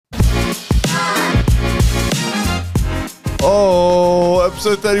Oh,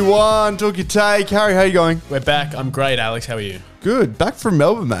 episode 31. Talk your take. Harry, how you going? We're back. I'm great, Alex. How are you? Good. Back from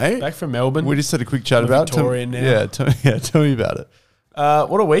Melbourne, mate. Back from Melbourne. We just had a quick chat about it. Victorian now. Yeah, tell me about it.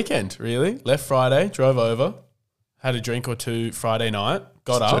 What a weekend, really. Left Friday, drove over, had a drink or two Friday night,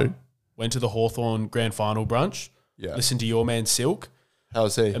 got up, went to the Hawthorn Grand Final brunch, listened to your man Silk. How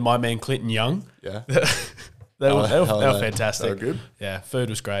was he? And my man Clinton Young. Yeah. They were fantastic. They were good? Yeah, food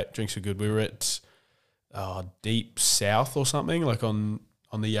was great. Drinks were good. We were at Deep South or something, like on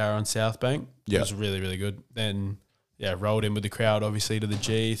the Yarra and South Bank. Yeah. It was really, really good. Then, rolled in with the crowd, obviously, to the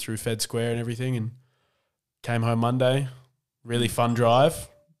G through Fed Square and everything, and came home Monday. Really fun drive.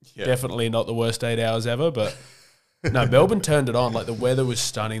 Yeah. Definitely not the worst 8 hours ever, but no, Melbourne turned it on. Like, the weather was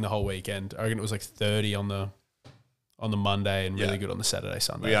stunning the whole weekend. I reckon it was like 30 on the Monday and really good on the Saturday,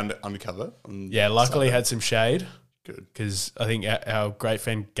 Sunday. Were you undercover? Luckily Sunday. Had some shade. Good. Because I think our great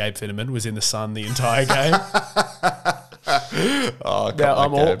friend Gabe Finneman was in the sun the entire game.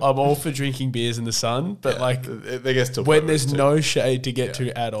 Now, I'm all for drinking beers in the sun, but when there's no shade to get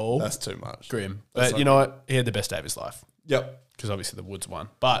to at all, that's too much. Grim. But you know what? He had the best day of his life. Yep. Because obviously the Woods won.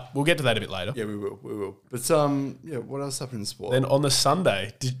 But we'll get to that a bit later. Yeah, we will. But what else happened in sport? Then on the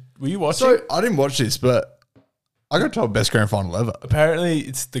Sunday, were you watching? So I didn't watch this, but I got told best grand final ever. Apparently,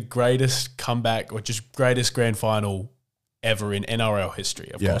 it's the greatest comeback or just greatest grand final ever in NRL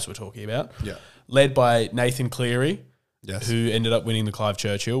history. Of course, we're talking about. Yeah. Led by Nathan Cleary, yes, who ended up winning the Clive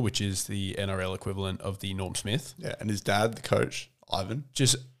Churchill, which is the NRL equivalent of the Norm Smith. Yeah, and his dad, the coach, Ivan.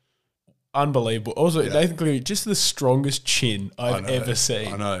 Just unbelievable. Also, Nathan Cleary, just the strongest chin I've ever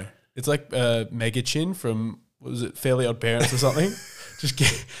seen. I know. It's like a mega chin from, what was it, Fairly Odd Parents or something? Just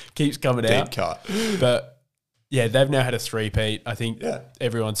keeps coming out. Deep cut. But yeah, they've now had a three-peat. I think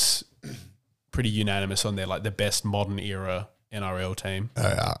everyone's pretty unanimous on their the best modern era NRL team.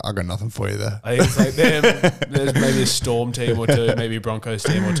 I got nothing for you there. I think it's like there's maybe a Storm team or two, maybe a Broncos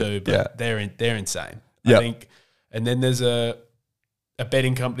team or two, but they're insane. I think. And then there's a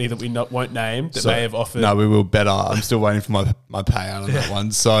betting company that we won't name that may have offered. No, we will better. I'm still waiting for my payout on that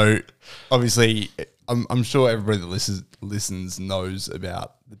one. So obviously, I'm sure everybody that listens knows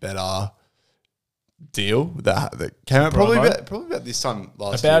about the better deal that came out probably about this time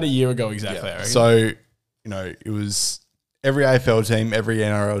last year. About a year ago, exactly. Yeah. So, it was every AFL team, every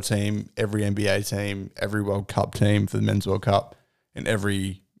NRL team, every NBA team, every World Cup team for the Men's World Cup, and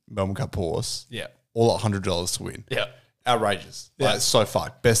every Melbourne Cup horse. Yeah. All at $100 to win. Yeah. Outrageous. Yeah. It's so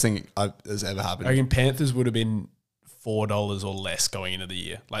fucked. Best thing that's ever happened. I reckon Panthers would have been $4 or less going into the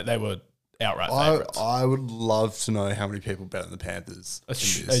year. Like, they were outright favourites. I would love to know how many people bet on the Panthers. A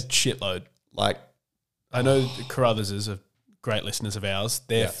shitload. Like, I know Carruthers are great listeners of ours.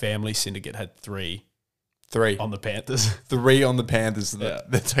 Their family syndicate had three on the Panthers. 3 on the Panthers. So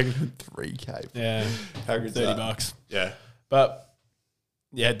they're taking $3K. Yeah. How good's that? $30. Yeah. But,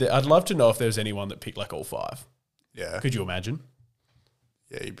 I'd love to know if there was anyone that picked all 5. Yeah. Could you imagine?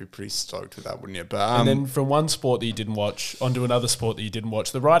 Yeah, you'd be pretty stoked with that, wouldn't you? But and then from one sport that you didn't watch onto another sport that you didn't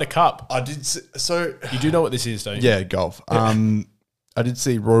watch, the Ryder Cup. I did so. You do know what this is, don't you? Yeah, golf. I did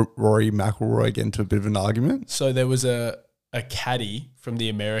see Rory McIlroy get into a bit of an argument. So there was a caddy from the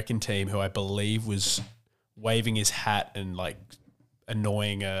American team who I believe was waving his hat and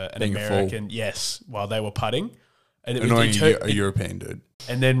annoying an American. Yes, while they were putting, and it annoying was a European dude.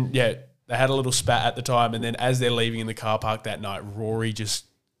 And then they had a little spat at the time, and then as they're leaving in the car park that night, Rory just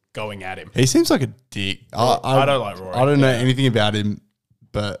going at him. He seems like a dick. I don't like Rory. I don't know anything about him,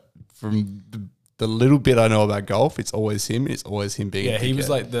 but from the little bit I know about golf, it's always him. It's always him being. Yeah, he was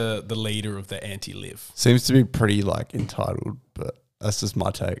like the leader of the anti-live. Seems to be pretty entitled, but that's just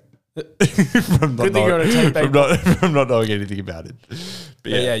my take. from not knowing anything about it.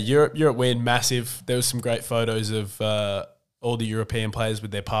 But Europe win massive. There was some great photos of all the European players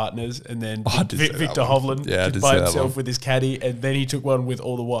with their partners, and then Victor Hovland by himself with his caddy, and then he took one with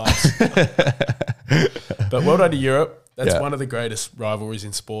all the wives. But well done to Europe. That's one of the greatest rivalries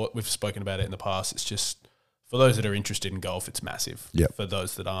in sport. We've spoken about it in the past. It's just, for those that are interested in golf, it's massive. Yep. For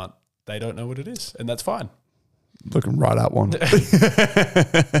those that aren't, they don't know what it is, and that's fine. Looking right at one.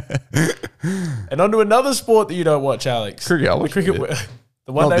 And on to another sport that you don't watch, Alex. Cricket.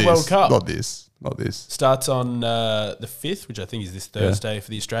 The One Day World Cup. Not this. Starts on the 5th, which I think is this Thursday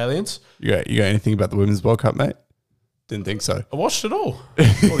for the Australians. You got anything about the Women's World Cup, mate? Didn't think so. I watched it all. All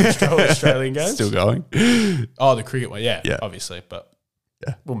the Australian games. Still going? Oh, the cricket one. Yeah, obviously. But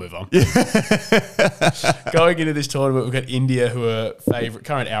we'll move on. Going into this tournament, we've got India, who are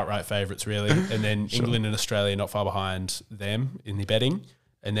current outright favourites, really. And then England and Australia not far behind them in the betting.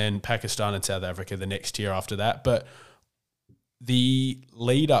 And then Pakistan and South Africa the next tier after that. But the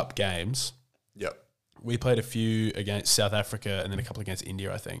lead-up games We played a few against South Africa and then a couple against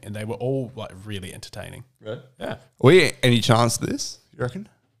India, I think, and they were all like really entertaining. Right? Yeah. We any chance of this? You reckon?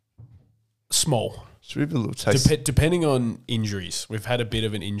 Small. Should we have a little taste? Depending on injuries, we've had a bit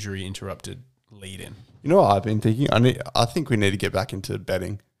of an injury interrupted lead in. You know what I've been thinking? I think we need to get back into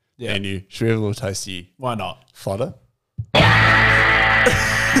betting. Yeah. And you should we have a little tasty? Why not? Fodder.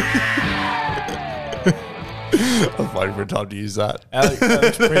 I was waiting for a time to use that.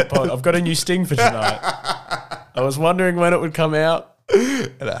 Alex pre-pod. I've got a new sting for tonight. I was wondering when it would come out.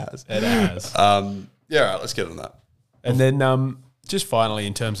 It has. It has. Yeah, all right, let's get on that. And then just finally,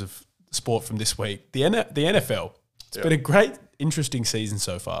 in terms of sport from this week, the NFL. It's been a great, interesting season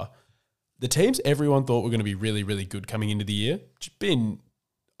so far. The teams everyone thought were going to be really, really good coming into the year, just been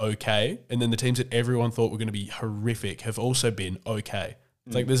okay. And then the teams that everyone thought were going to be horrific have also been okay.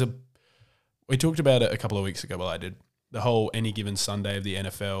 It's like we talked about it a couple of weeks ago. Well, I did. The whole any given Sunday of the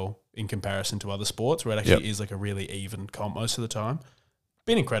NFL in comparison to other sports, where it actually is like a really even comp most of the time.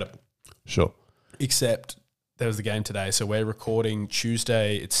 Been incredible. Sure. Except there was the game today. So we're recording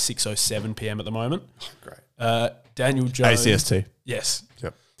Tuesday. It's 6:07 p.m. at the moment. Great. Daniel Jones. ACST. Yes.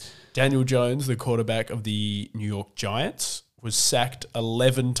 Yep. Daniel Jones, the quarterback of the New York Giants, was sacked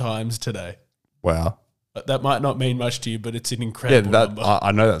 11 times today. Wow. That might not mean much to you, but it's an incredible number.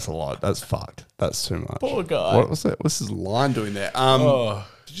 I know that's a lot. That's fucked. That's too much. Poor guy. What's that? What's his line doing there?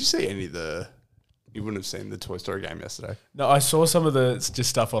 Did you see any of the... You wouldn't have seen the Toy Story game yesterday. No, I saw some of the just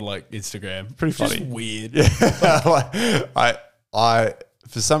stuff on like Instagram. Pretty funny. Just weird. Yeah. I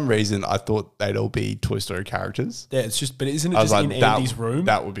for some reason I thought they'd all be Toy Story characters. Yeah, it's just, but isn't it just like, in Andy's room?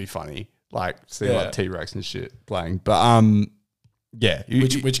 That would be funny. Like seeing like T-Rex and shit playing. But yeah.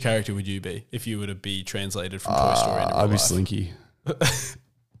 Which character would you be if you were to be translated from Toy Story into real I'd be life? Slinky.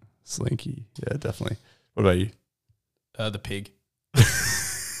 Slinky. Yeah, definitely. What about you? The pig.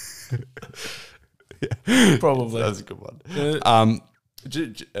 Yeah. Probably. That's a good one.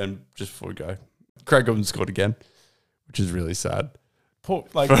 And just before we go, Craig Goodwin scored again, which is really sad. Poor,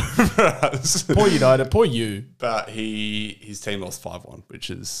 like, for us. Poor United, poor you. But his team lost 5-1, which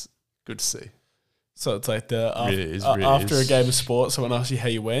is good to see. So it's like after is. A game of sport, someone asks you how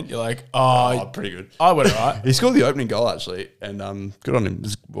you went, you're like, pretty good. I went all right. He scored the opening goal, actually, and good on him. It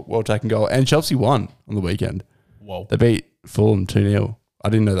was a well-taken goal. And Chelsea won on the weekend. Whoa. They beat Fulham 2-0. I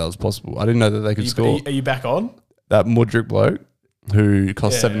didn't know that was possible. I didn't know that they could score. Are you back on? That Mudryk bloke, who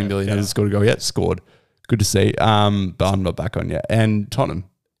cost 70 million, hasn't scored a goal yet, scored. Good to see. But I'm not back on yet. And Tottenham.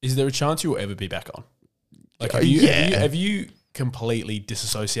 Is there a chance you'll ever be back on? Like, have you completely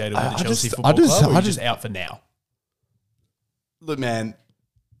disassociated with the Chelsea Football Club, or are you just out for now? Look, man,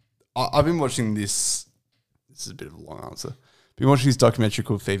 I've been watching this. This is a bit of a long answer. Been watching this documentary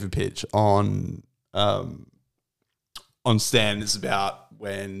called Fever Pitch on Stan. It's about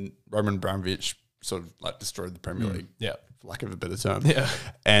when Roman Abramovich sort of like destroyed the Premier League, for lack of a better term. Yeah,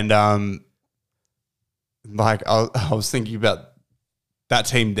 and like I was thinking about that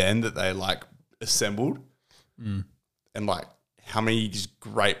team then that they like assembled, and like how many just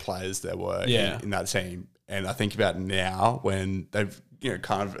great players there were in that team. And I think about now when they've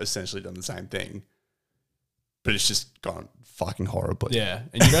kind of essentially done the same thing, but it's just gone fucking horribly. Yeah,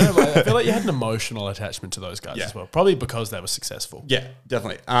 and you don't have, I feel like you had an emotional attachment to those guys as well, probably because they were successful. Yeah,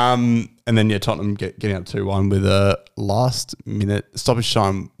 definitely. And then Tottenham getting up 2-1 with a last minute stoppage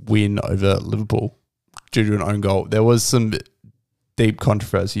time win over Liverpool due to an own goal. There was some deep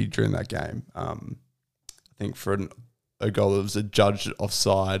controversy during that game. I think for a goal that was adjudged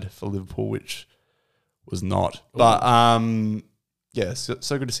offside for Liverpool, which was not. But yeah,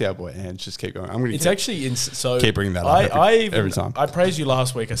 so good to see our boy Ange just keep going. I'm going to keep bringing that up every time. I praised you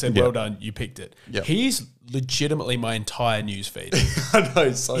last week. I said, well done, you picked it. Yep. He's legitimately my entire news feed. I know,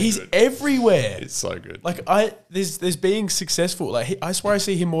 it's so He's good. everywhere. It's so good. Like there's being successful. Like I swear I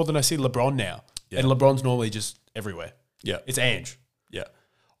see him more than I see LeBron now. Yeah. And LeBron's normally just everywhere. Yeah. It's Ange. Yeah.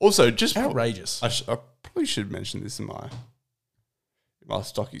 Also, just outrageous. I probably should mention this in my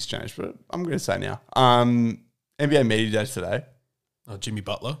stock exchange, but I'm going to say now. NBA Media Day today. Oh, Jimmy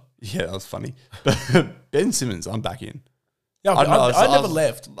Butler. Yeah, that was funny. Ben Simmons, I'm back in. Yeah, I never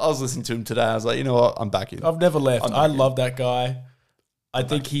left. I was listening to him today. I was like, you know what? I'm back in. I've never left. I love that guy. I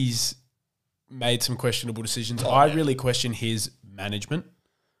think he's made some questionable decisions. I really question his management.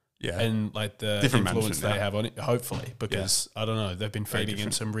 Yeah. And like the different influence they have on it, hopefully, because I don't know, they've been feeding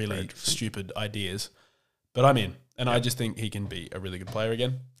him some really stupid ideas. But I'm in. And I just think he can be a really good player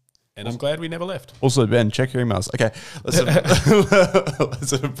again. And I'm glad we never left. Also, Ben, check your emails. Okay, let's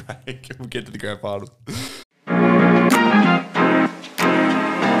have a break. We'll get to the grand final.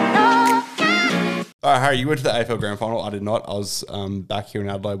 All right, Harry, you went to the AFL grand final. I did not. I was back here in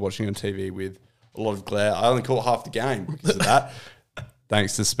Adelaide watching on TV with a lot of glare. I only caught half the game because of that.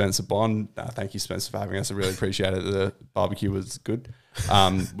 Thanks to Spencer Bond. Thank you, Spencer, for having us. I really appreciate it. The barbecue was good.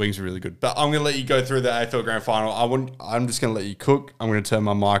 Wings were really good. But I'm going to let you go through the AFL Grand Final. I'm just going to let you cook. I'm going to turn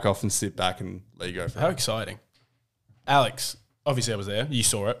my mic off and sit back and let you go for it. How exciting. Alex, obviously I was there. You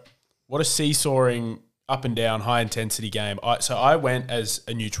saw it. What a seesawing, up and down, high-intensity game. So I went as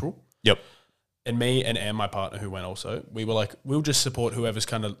a neutral. Yep. And me and Anne, my partner, who went also, we were like, we'll just support whoever's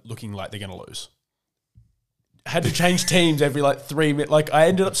kind of looking like they're going to lose. Had to change teams every 3 minutes. Like I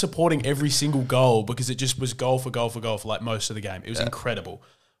ended up supporting every single goal because it just was goal for goal for goal for like most of the game. It was incredible.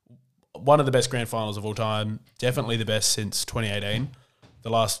 One of the best grand finals of all time. Definitely the best since 2018. The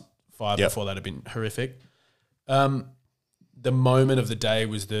last 5 before that have been horrific. The moment of the day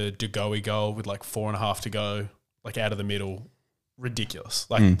was the De Goey goal with 4.5 to go, out of the middle. Ridiculous.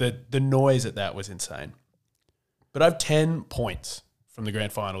 The noise at that was insane. But I have 10 points from the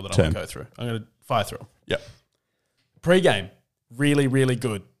grand final that I'm going to go through. I'm going to fire through them. Yep. Pre-game, really, really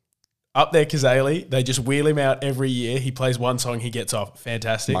good. Up there, Kazali, they just wheel him out every year. He plays one song, he gets off.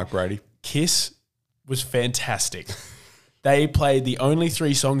 Fantastic. Mike Brady. Kiss was fantastic. They played the only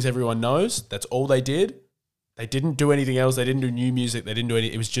 3 songs everyone knows. That's all they did. They didn't do anything else. They didn't do new music. They didn't do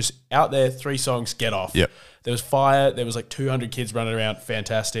anything. It was just out there, 3 songs, get off. Yep. There was fire. There was 200 kids running around.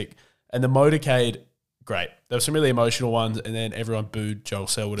 Fantastic. And the motorcade, great. There were some really emotional ones, and then everyone booed Joel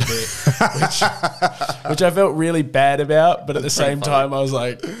Selwood a bit, which I felt really bad about. But at the same time, I was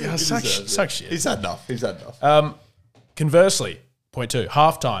like, yeah, suck shit. He's had enough. Conversely, point 2,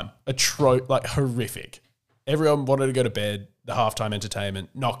 halftime, horrific. Everyone wanted to go to bed. The halftime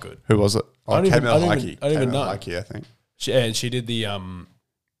entertainment, not good. Who was it? I don't even know. Heike, I think. She did the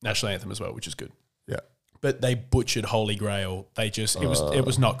national anthem as well, which is good. Yeah. But they butchered Holy Grail. It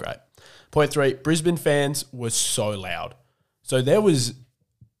was not great. Point 3, Brisbane fans were so loud. So there was,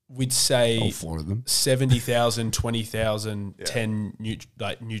 we'd say, all 4 of them. 70,000, 20,000, 10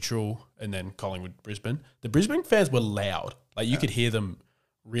 neutral, and then Collingwood, Brisbane. The Brisbane fans were loud. You could hear them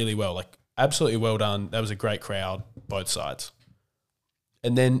really well. Absolutely well done. That was a great crowd, both sides.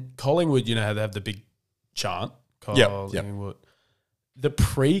 And then Collingwood, how they have the big chant. Collingwood. Yep. The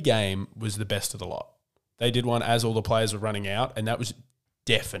pre-game was the best of the lot. They did one as all the players were running out, and that was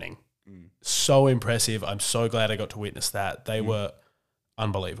deafening. So impressive. I'm so glad I got to witness that. They were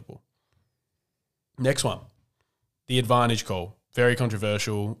unbelievable. Next one, the advantage call. Very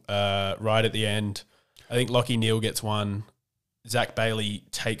controversial. Right at the end, I think Lachie Neale gets one. Zach Bailey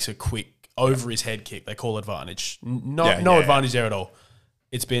takes a quick over his head kick. They call advantage. No advantage there at all.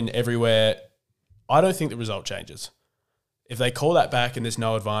 It's been everywhere. I don't think the result changes. If they call that back and there's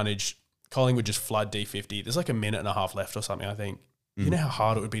no advantage, Collingwood just flood D50. There's a minute and a half left or something, I think. You know how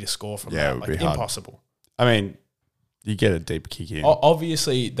hard it would be to score from that? It would be hard. Impossible. I mean, you get a deep kick in.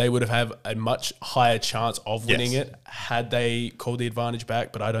 Obviously, they would have a much higher chance of winning it had they called the advantage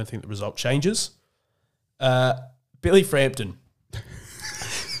back, but I don't think the result changes. Billy Frampton.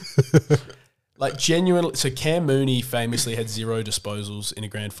 Genuinely, so Cam Mooney famously had 0 disposals in a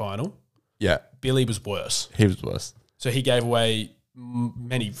grand final. Yeah. Billy was worse. He was worse. So he gave away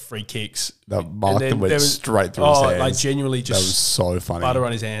many free kicks. That marked them went straight through his hands. Genuinely just that was so funny. Butter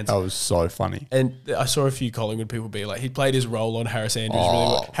on his hands. That was so funny. And I saw a few Collingwood people be like, he played his role on Harris Andrews really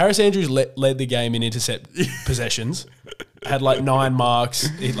well. Harris Andrews led the game in intercept possessions. Had 9 marks.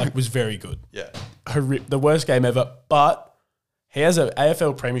 He was very good. Yeah. The worst game ever, but he has an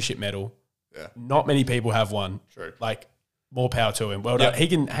AFL Premiership medal. Yeah. Not many people have one. True. More power to him. Well done. He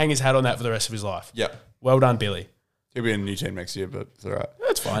can hang his hat on that for the rest of his life. Yeah. Well done, Billy. He'll be in a new team next year, but it's all right.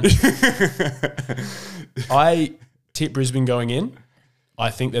 That's fine. I tip Brisbane going in. I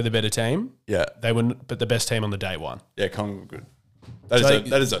think they're the better team. Yeah. They were, but the best team on the day one. Yeah, Collingwood good.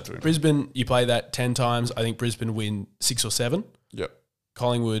 That is up to him. Brisbane, you play that 10 times. I think Brisbane win 6 or 7. Yep.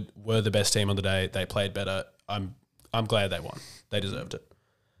 Collingwood were the best team on the day. They played better. I'm glad they won. They deserved it.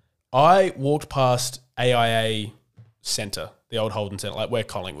 I walked past AIA Centre, the old Holden Centre, where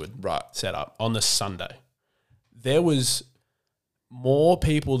Collingwood set up on the Sunday. There was more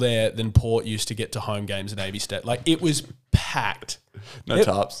people there than Port used to get to home games at AB State. It was packed. No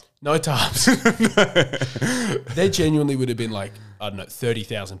tarps. No tarps. There genuinely would have been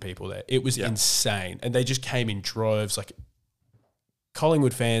 30,000 people there. It was insane. And they just came in droves.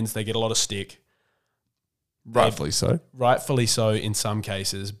 Collingwood fans, they get a lot of stick. Rightfully so. Rightfully so in some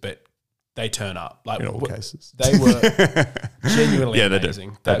cases, but they turn up. In all cases. They were genuinely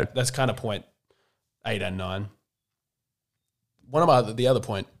amazing. They do. That's kind of point 8 and 9. The other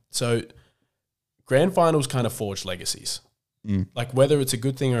point, so grand finals kind of forge legacies. Whether it's a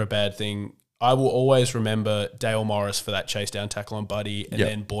good thing or a bad thing, I will always remember Dale Morris for that chase down tackle on Buddy, and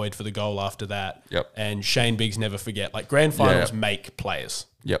then Boyd for the goal after that. And Shane Biggs never forget. Like grand finals make players.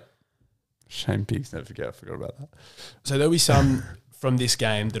 Shane Biggs never forget. I forgot about that. So there'll be some from this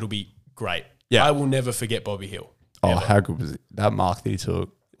game that'll be great. I will never forget Bobby Hill. Oh, how good was it? That mark that he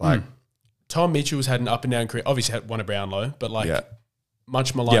took. Like Tom Mitchell's had an up and down career. Obviously had won a Brownlow, but like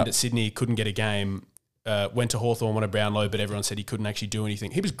much maligned at Sydney, couldn't get a game. Went to Hawthorn, won a Brownlow, but everyone said he couldn't actually do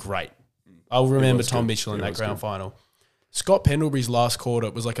anything. He was great. I'll remember Tom Mitchell in that grand final. Scott Pendlebury's last quarter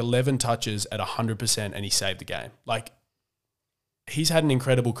was like 11 touches at 100% and he saved the game. Like, he's had an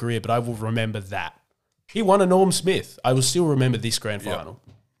incredible career, but I will remember that. He won a Norm Smith. I will still remember this grand final.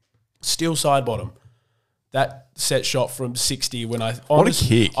 Still side bottom. That set shot from 60 when I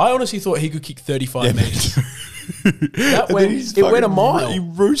honestly thought he could kick 35 metres. It went a mile. He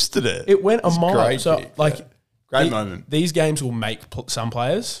roosted it. It went a mile. So, kick, great moment. These games will make some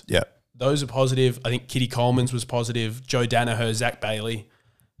players. Yeah. Those are positive. I think Kitty Coleman's was positive. Joe Danaher, Zach Bailey.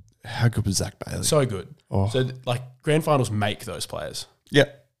 How good was Zach Bailey? So good. Oh. So, grand finals make those players. Yeah.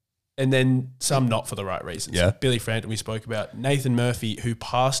 And then some not for the right reasons. Yeah. Billy Frampton we spoke about. Nathan Murphy, who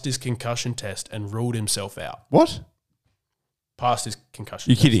passed his concussion test and ruled himself out. What? Passed his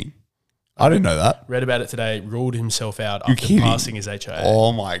concussion test. You're kidding? I didn't know that. Read about it today. Ruled himself out after passing his HIA.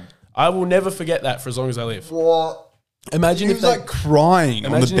 Oh, my. I will never forget that for as long as I live. What? Imagine he was like crying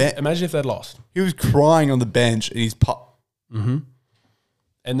on the bench. Imagine if they'd lost. He was crying on the bench and he's And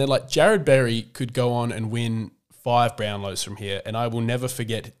then Jared Berry could go on and win 5 Brownlows from here, and I will never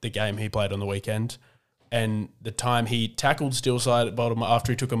forget the game he played on the weekend and the time he tackled Steelside at bottom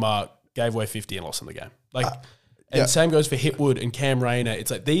after he took a mark, gave away 50 and lost in the game. Same goes for Hitwood and Cam Rayner. It's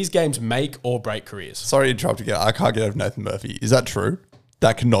like these games make or break careers. Sorry to interrupt again. I can't get over Nathan Murphy. Is that true?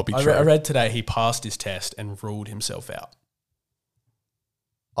 That cannot be true. I read today he passed his test and ruled himself out.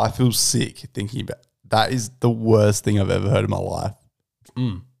 I feel sick thinking about that. Is the worst thing I've ever heard in my life.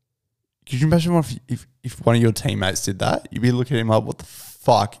 Could you imagine if one of your teammates did that? You'd be looking at him like, what the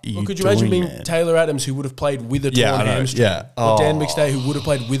fuck are you doing, could you imagine being Taylor Adams, who would have played with a torn hamstring? Or Dan McStay, who would have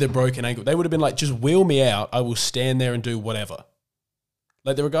played with a broken ankle? They would have been like, just wheel me out. I will stand there and do whatever.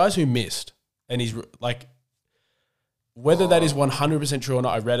 There were guys who missed. And he's like... Whether that is 100% true or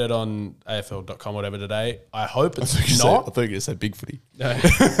not, I read it on AFL.com or whatever today. I hope it's not. I thought you were going to say big footy. No.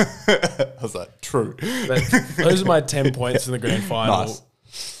 I was like, true. But those are my 10 points in the grand final.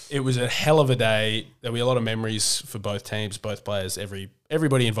 Nice. It was a hell of a day. There were a lot of memories for both teams, both players,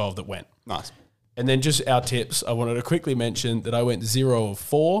 everybody involved that went. Nice. And then just our tips. I wanted to quickly mention that I went 0 of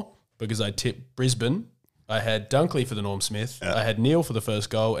 4 because I tipped Brisbane. I had Dunkley for the Norm Smith. Yeah. I had Neil for the first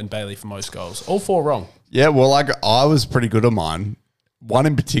goal and Bailey for most goals. All 4 wrong. Yeah, well, I was pretty good on mine. One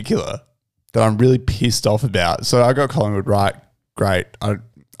in particular that I'm really pissed off about. So I got Collingwood right. Great. I'd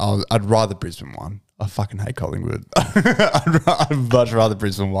rather Brisbane won. I fucking hate Collingwood. I'd much rather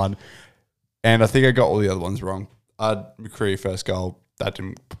Brisbane won. And I think I got all the other ones wrong. I had McCreary first goal. That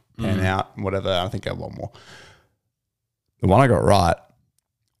didn't pan out. Whatever. I think I had one more. The one I got right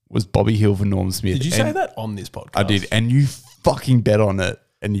was Bobby Hill for Norm Smith. Did you say that on this podcast? I did. And you fucking bet on it.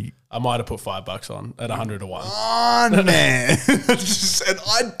 And I might have put $5 on at 100 to 1. Oh, man. And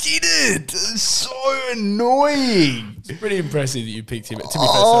I did it. It's so annoying. It's pretty impressive that you picked him.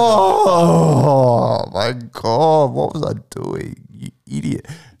 Oh, my God. What was I doing? You idiot.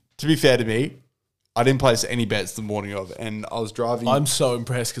 To be fair to me, I didn't place any bets the morning of, and I was driving. I'm so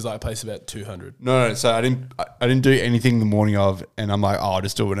impressed because I placed about 200. No. So I didn't do anything the morning of, and I'm like, I'll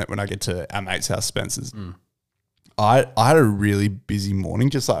just do it when I get to our mate's house, Spencer's. I had a really busy morning,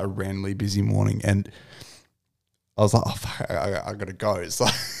 just like a randomly busy morning, and I was like, oh, fuck, I got to go. It's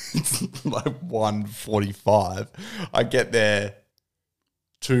like 1:45. I get there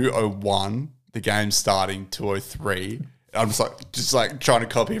 2:01. The game's starting 2:03. I'm just like trying to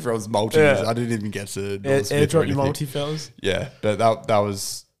copy everyone's multi. Yeah. I didn't even get to airdrop your multi, fellas. Yeah, but that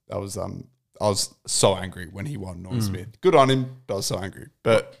was I was so angry when he won Norm Smith. Good on him, but I was so angry.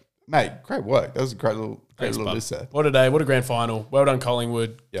 But mate, great work. That was a great little list there. What a day! What a grand final. Well done,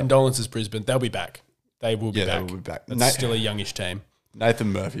 Collingwood. Yep. Condolences, Brisbane. They'll be back. They will be back. They will be back. That's still a youngish team.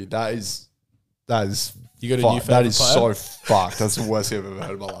 Nathan Murphy. That is. You got a new favorite That is player? So fucked. That's the worst thing I've ever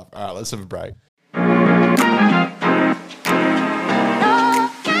heard in my life. All right, let's have a break.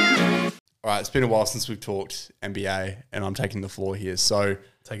 All right, it's been a while since we've talked NBA, and I'm taking the floor here. So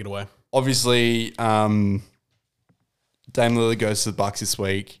take it away. Obviously, Dame Lillard goes to the Bucks this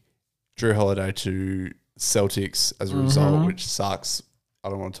week. Drew Holiday to Celtics as a result, which sucks. I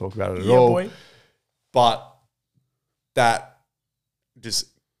don't want to talk about it at all. Boy. But that just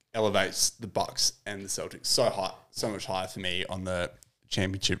elevates the Bucks and the Celtics so much higher for me on the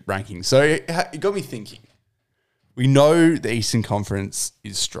championship ranking. So it got me thinking. We know the Eastern Conference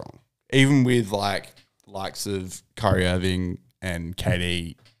is strong, even with like likes of Kyrie Irving and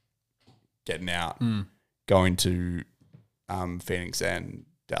KD getting out, going to Phoenix and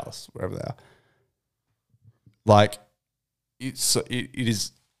Dallas, wherever they are. Like it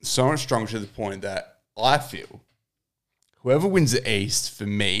is so much stronger to the point that I feel whoever wins the East for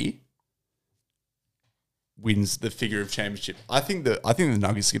me wins the figure of championship. I think the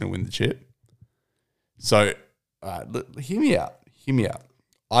Nuggets are going to win the chip. So, hear me out.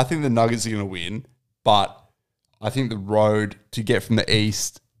 I think the Nuggets are going to win, but I think the road to get from the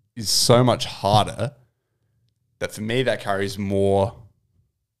East is so much harder that for me that carries more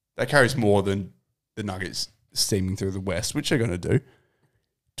than the Nuggets steaming through the West, which they're going to do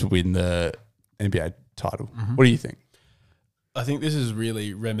to win the NBA title. Mm-hmm. What do you think? I think this is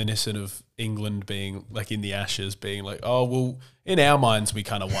really reminiscent of England being like in the Ashes, being like, oh well, in our minds we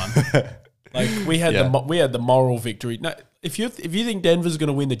kind of won. Like we had the moral victory. No, if you think Denver's going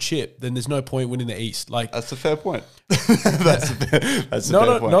to win the chip, then there's no point winning the East. Like that's a fair point. That's a fair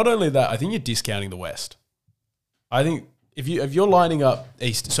point. Not only that, I think you're discounting the West. I think if you're lining up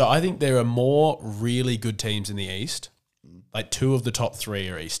East, so I think there are more really good teams in the East. Like 2 of the top 3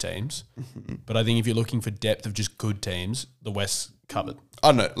 are East teams. But I think if you're looking for depth of just good teams, the West's covered.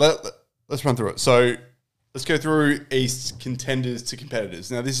 I don't know. Let's run through it. So let's go through East contenders to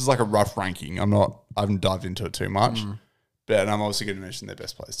competitors. Now, this is like a rough ranking. I haven't dived into it too much. But I'm also going to mention their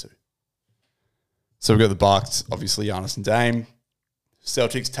best players too. So we've got the Bucks, obviously Giannis and Dame.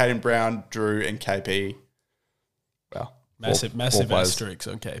 Celtics, Tatum, Brown, Drew, and KP. Well, massive asterisks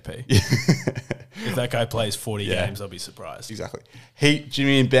on KP. If that guy plays 40 games, I'll be surprised. Exactly. Heat,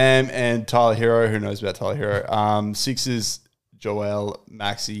 Jimmy and Bam, and Tyler Hero. Who knows about Tyler Hero? Sixers, Joel,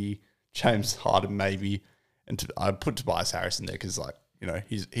 Maxey, James Harden, maybe. And I put Tobias Harris in there because, like, you know,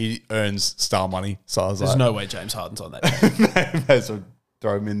 he earns star money. So I was There's no way James Harden's on that team. May as well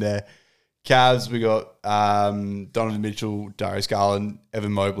throw him in there. Cavs, we got Donovan Mitchell, Darius Garland,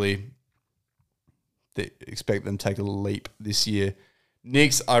 Evan Mobley. They expect them to take a leap this year.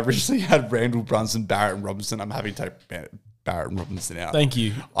 Knicks, I originally had Randall Brunson, Barrett, and Robinson. I'm happy to take Barrett and Robinson out. Thank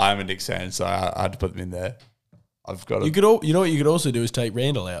you. I'm a Knicks fan, so I had to put them in there. You know what you could also do is take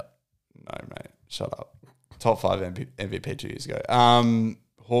Randall out. No, mate. Shut up. Top 5 MVP 2 years ago.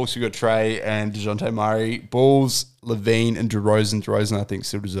 Hawks, we got Trey and DeJounte Murray. Bulls, Levine and DeRozan. DeRozan, I think,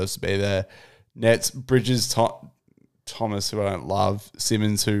 still deserves to be there. Nets, Bridges, Thomas, who I don't love.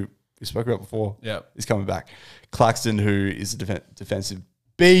 Simmons, who we spoke about before. Yeah, is coming back. Claxton, who is a defensive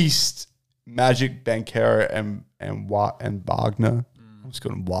beast. Magic, Banchero, and Wagner. I was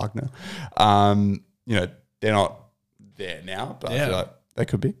calling him Wagner. You know, they're not there now, but I feel like they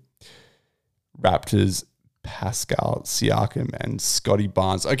could be. Raptors, Pascal, Siakam, and Scotty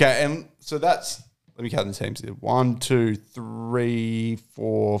Barnes. Okay, and so that's, let me count the teams here. 1, 2, 3,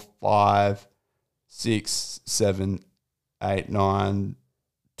 4, 5, 6, 7, 8, 9,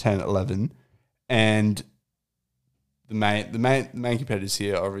 10, 11. And the main competitors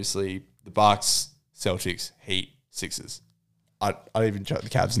here are obviously the Bucks, Celtics, Heat, Sixers. I'd even chuck the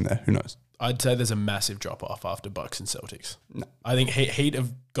Cavs in there. Who knows? I'd say there's a massive drop off after Bucks and Celtics. No. I think Heat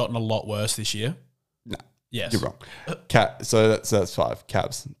have gotten a lot worse this year. No. Yes. You're wrong. So that's 5.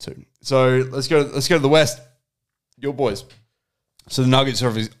 Cavs 2. So let's go to the West. Your boys. So the Nuggets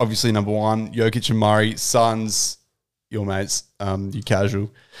are obviously number 1. Jokic and Murray. Suns, your mates, you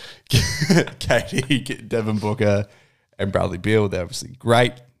casual. Katie, Devin Booker, and Bradley Beal. They're obviously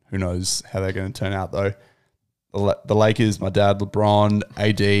great. Who knows how they're going to turn out though. The Lakers, my dad, LeBron,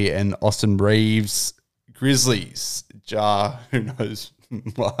 AD, and Austin Reeves. Grizzlies, who knows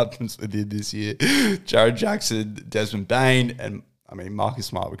what happens with him this year. Jared Jackson, Desmond Bain, and I mean Marcus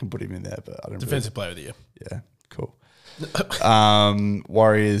Smart. We can put him in there, but I don't. Defensive player of the year. Yeah, cool.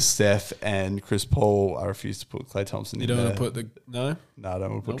 Warriors, Steph, and Chris Paul. I refuse to put Klay Thompson in there. You don't want to put No, I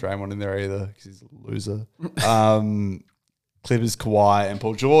don't want to put Draymond in there either because he's a loser. Clippers, Kawhi, and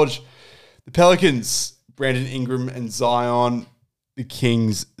Paul George. The Pelicans, Brandon Ingram and Zion. The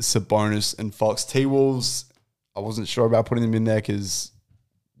Kings, Sabonis and Fox. T-Wolves, I wasn't sure about putting them in there because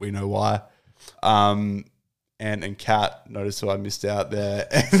we know why. And Kat, notice who I missed out there.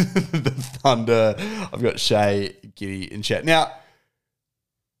 And the Thunder, I've got Shea, Giddy, and Chet. Now,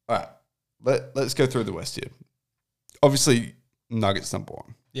 all right, let's go through the West here. Obviously, Nuggets number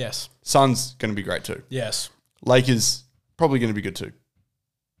 1. Yes. Suns going to be great too. Yes. Lakers, probably going to be good too.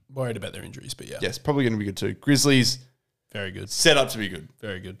 Worried about their injuries, but yeah. Yes, probably going to be good too. Grizzlies, very good. Set up to be good.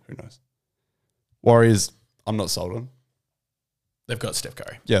 Very good. Who knows? Warriors, I'm not sold on. They've got Steph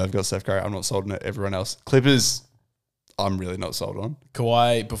Curry. Yeah, they've got Steph Curry. I'm not sold on it. Everyone else. Clippers, I'm really not sold on.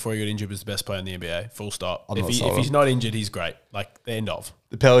 Kawhi, before he got injured, was the best player in the NBA. Full stop. I'm if he's not injured, he's great. Like, the end of.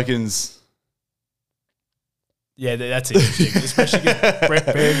 The Pelicans. Yeah, that's interesting. Especially because Brett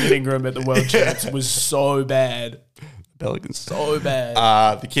Barry Ingram at the World Champs was so bad. Pelicans. So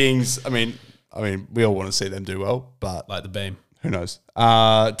bad. The Kings, I mean, we all want to see them do well, but... Like the beam. Who knows?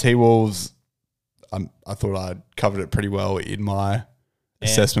 T-Wolves, I thought I'd covered it pretty well in my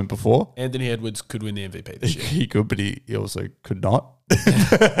assessment before. Anthony Edwards could win the MVP this year. He could, but he also could not.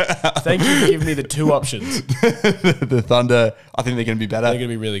 Thank you for giving me the two options. The Thunder, I think they're going to be better. They're going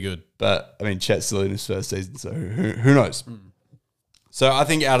to be really good. But, I mean, Chet's still in his first season, so who knows? So, I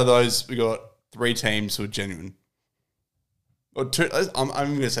think out of those, we got 3 teams who are genuine. Or two. I'm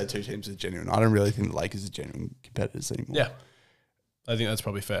going to say 2 teams are genuine. I don't really think the Lakers are genuine competitors anymore. Yeah. I think that's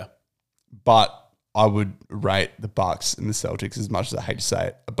probably fair. But I would rate the Bucks and the Celtics, as much as I hate to say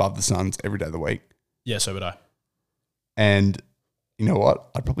it, above the Suns every day of the week. Yeah, so would I. And you know what?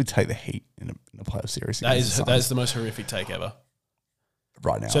 I'd probably take the Heat in a playoff series. That is the most horrific take ever.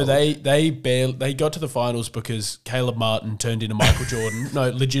 Right now. So they got to the finals because Caleb Martin turned into Michael Jordan. No,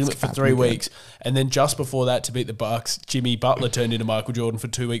 legitimate for 3 weeks. And then just before that, to beat the Bucks, Jimmy Butler turned into Michael Jordan for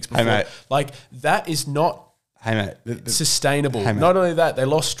 2 weeks before. Hey, mate. Like, that is not... Hey, mate. Sustainable. Hey, not only that, they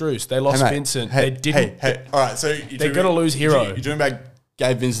lost Strus. They lost Vincent. They didn't... Hey. All right, so... They're going to lose Hero. You're doing about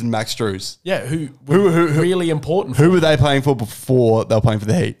Gabe Vincent and Max Strus. Yeah, who really important for Who were they playing for before they were playing for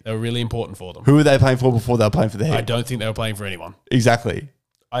the Heat? They were really important for them. Who were they playing for before they were playing for the Heat? I don't think they were playing for anyone. Exactly.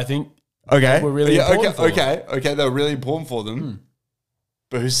 I think they were really important for them. Okay, they were really important for them.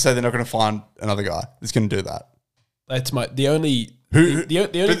 But who's to say they're not going to find another guy that's going to do that? That's the only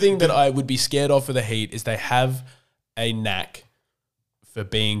thing that I would be scared of for the Heat is they have a knack for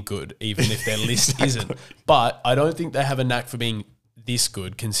being good, even if their list isn't. But I don't think they have a knack for being this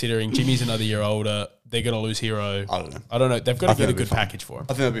good, considering Jimmy's another year older. They're going to lose Hero. I don't know. They've got to get a good package for him.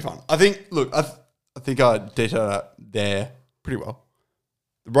 I think that'll be fun. I think I detailed that there pretty well.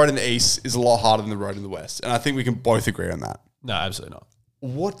 The road in the East is a lot harder than the road in the West. And I think we can both agree on that. No, absolutely not.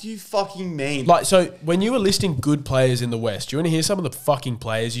 What do you fucking mean? Like, so when you were listing good players in the West, do you want to hear some of the fucking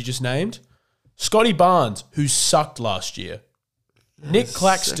players you just named? Scotty Barnes, who sucked last year. Nick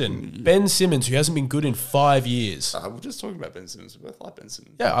Claxton, Ben Simmons, who hasn't been good in 5 years. We're just talking about Ben Simmons. We both like Ben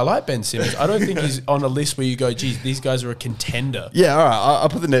Simmons. Yeah, I like Ben Simmons. I don't think he's on a list where you go, geez, these guys are a contender. Yeah, all right. I'll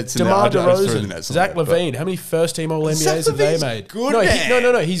put the Nets in DeMar there. DeRozan, Zach LaVine. How many first-team All-NBAs have they made? Good,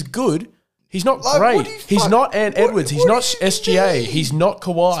 No. He's good. He's not great. He's not Ant Edwards. He's not SGA. He's not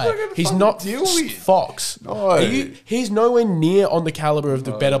Kawhi. He's not Fox. No. He's nowhere near on the caliber of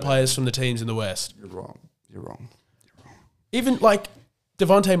the better players from the teams in the West. You're wrong. Even like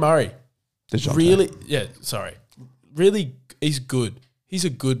Devontae Murray. Really, he's good. He's a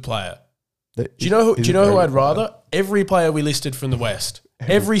good player. Do you know who I'd rather? Every player we listed from the West.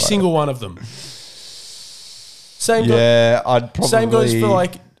 Every single one of them. Same goes for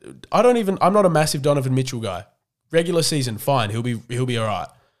like I'm not a massive Donovan Mitchell guy. Regular season, fine, he'll be all right.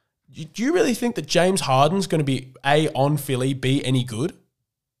 Do you really think that James Harden's going to be A, on Philly, B, any good?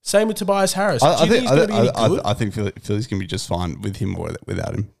 Same with Tobias Harris. Do you think he's going to be any good? I think Philly's going to be just fine with him or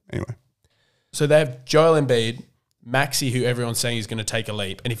without him. Anyway. So they have Joel Embiid, Maxey, who everyone's saying is going to take a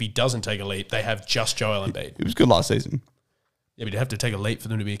leap. And if he doesn't take a leap, they have just Joel Embiid. He was good last season. Yeah, but you'd have to take a leap for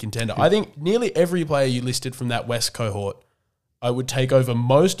them to be a contender. I think nearly every player you listed from that West cohort, I would take over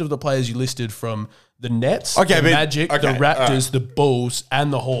most of the players you listed from the Nets, the Magic, the Raptors, the Bulls,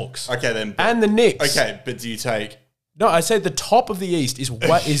 and the Hawks. Okay, then. And the Knicks. Okay, but do you take... No, I said the top of the East is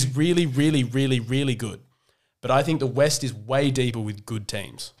really, really, really, really good. But I think the West is way deeper with good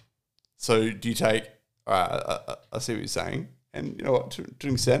teams. So do you take... All right, I see what you're saying. And you know what? To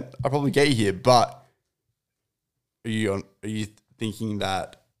an extent, I'll probably get you here. But are you thinking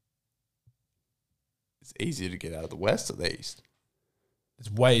that it's easier to get out of the West or the East? It's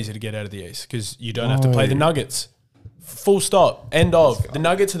way easier to get out of the East because you don't have to play the Nuggets. Full stop. End of. The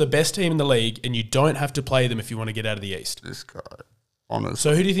Nuggets are the best team in the league, and you don't have to play them if you want to get out of the East. This guy, honestly.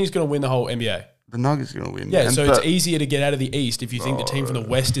 So who do you think is going to win the whole NBA? The Nuggets are going to win. Yeah, so it's easier to get out of the East if you think the team from the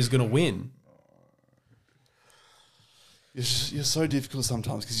West is going to win. You're so difficult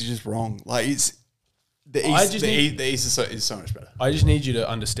sometimes because you're just wrong. Like it's the East. The East is so much better. I just need you to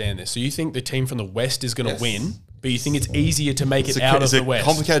understand this. So you think the team from the West is going to win, but you think it's easier to make it out of the West. It's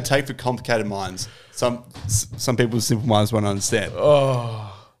a complicated take for complicated minds. Some people with simple minds won't understand.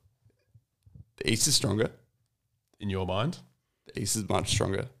 Oh, the East is stronger. In your mind, the East is much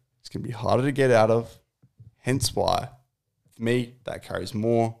stronger. It's going to be harder to get out of. Hence why, for me, that carries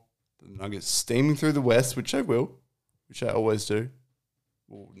more. The Nuggets steaming through the West, which they will, which they always do,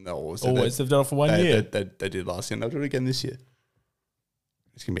 Well, no, always they've done it for 1 year. They did last year, and they'll do it again this year.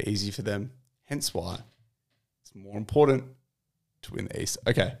 It's going to be easy for them. Hence why it's more important to win the East.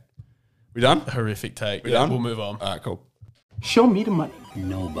 Okay. We done? Horrific take. We done? We'll move on. All right, cool. Show me the money.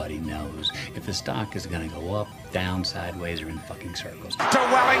 Nobody knows if the stock is going to go up, down, sideways, or in fucking circles. To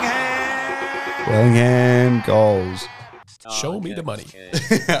Wellingham! Wellingham goals. Show me the money.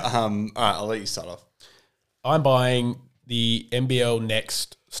 All right, I'll let you start off. I'm buying the NBL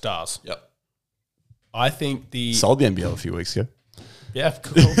Next Stars. Yep. I think sold the NBL a few weeks ago. Yeah,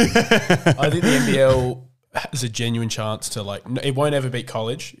 cool. I think the NBL has a genuine chance to it won't ever beat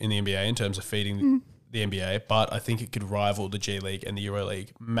college in the NBA in terms of feeding the NBA, but I think it could rival the G League and the Euro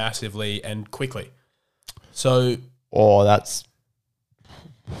League massively and quickly. So, that's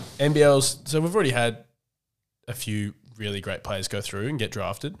NBL's. So we've already had a few really great players go through and get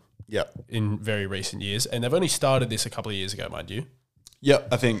drafted. Yep. In very recent years, and they've only started this a couple of years ago, mind you. Yep,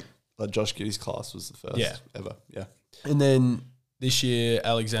 I think Josh Giddey's class was the first ever. Yeah. And then this year,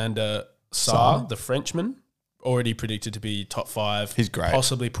 Alexander Sarr, the Frenchman, already predicted to be top 5. He's great.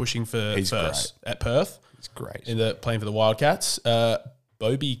 Possibly pushing for first at Perth. He's great. Playing for the Wildcats.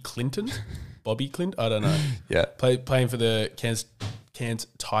 Bobby Clinton, I don't know. Yeah. Playing for the Cairns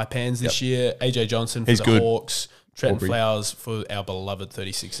Taipans this year. AJ Johnson for the Hawks. Trenton Flowers for our beloved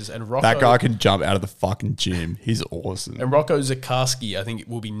 36ers. And Rocco, that guy can jump out of the fucking gym. He's awesome. And Rocco Zakarski, I think it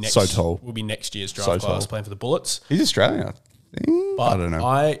will be next. So tall. Will be next year's draft class playing for the Bullets. He's Australian, I think. But I don't know.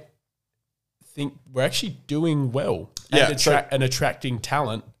 I think we're actually doing well and attracting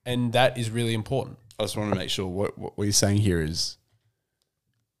talent, and that is really important. I just want to make sure what you're saying here is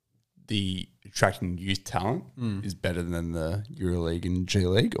the attracting youth talent is better than the EuroLeague and G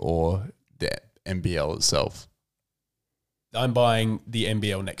League or the NBL itself. I'm buying the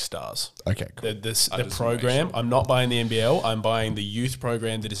NBL Next Stars. Okay, cool. The program. Sure. I'm not buying the NBL. I'm buying the youth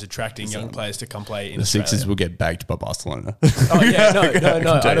program that is attracting young players to come play in Australia. Sixers will get bagged by Barcelona. Oh, yeah, no.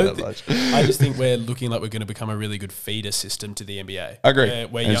 I just think we're looking like we're going to become a really good feeder system to the NBA. I agree.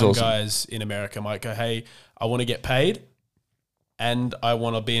 Where young guys in America might go, hey, I want to get paid and I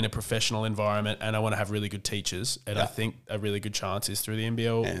want to be in a professional environment and I want to have really good teachers. And I think a really good chance is through the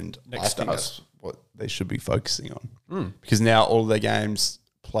NBL and Next Stars. That's what they should be focusing on. Because now all of their games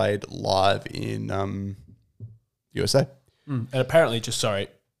played live in USA. And apparently,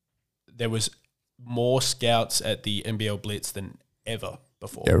 there was more scouts at the NBL Blitz than ever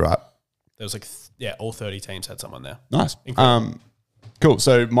before. Yeah, right. There was all 30 teams had someone there. Nice. Cool.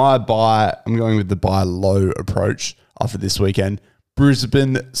 So my buy, I'm going with the buy low approach after this weekend.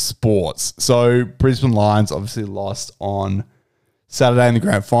 Brisbane Sports. So Brisbane Lions obviously lost on Saturday in the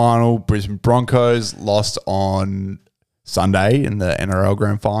grand final. Brisbane Broncos lost on Sunday in the NRL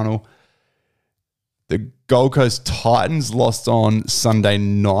grand final. The Gold Coast Titans lost on Sunday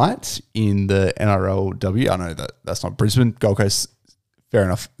night in the NRLW. I know that's not Brisbane. Gold Coast, fair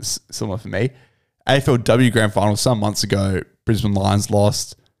enough, similar for me. AFLW grand final some months ago, Brisbane Lions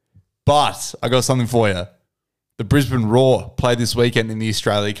lost. But I got something for you. The Brisbane Roar played this weekend in the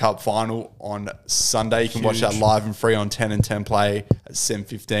Australia Cup final on Sunday. You can watch that live and free on 10 and 10 play at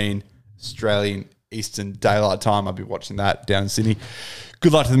 7:15 Australian Eastern Daylight Time. I'll be watching that down in Sydney.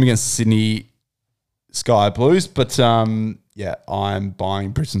 Good luck to them against Sydney Sky Blues. But I'm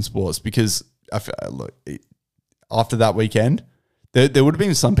buying Brisbane Sports because after that weekend, there would have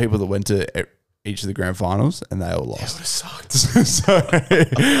been some people that went to each of the grand finals and they all lost. That would have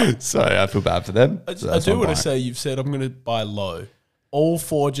sucked. so I feel bad for them. I do want to say you've said I'm going to buy low. All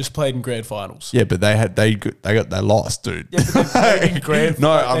 4 just played in grand finals. Yeah, but they lost, dude. Yeah, but they played in grand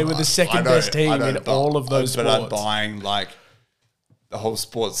finals. They were the second best team in all of those sports. But I'm buying the whole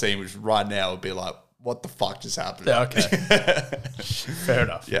sports scene, which right now would be like, what the fuck just happened? Yeah, okay. Fair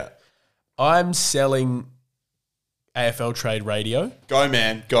enough. Yeah. I'm selling AFL Trade Radio. Go,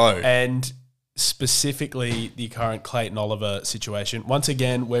 man. Go. And specifically the current Clayton Oliver situation. Once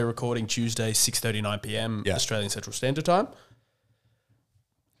again, we're recording Tuesday, 6:39 p.m. Australian Central Standard Time.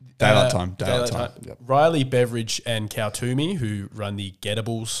 Daylight time. Yep. Riley Beveridge and Cal Toomey, who run the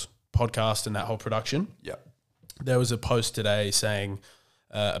Gettables podcast and that whole production. Yep. There was a post today saying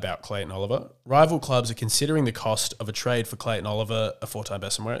about Clayton Oliver. Rival clubs are considering the cost of a trade for Clayton Oliver, a 4-time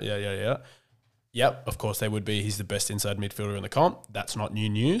best somewhere. Yeah. Yep, of course they would be. He's the best inside midfielder in the comp. That's not new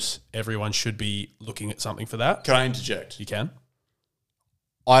news. Everyone should be looking at something for that. Can I interject? You can.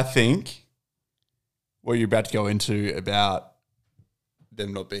 I think what you're about to go into about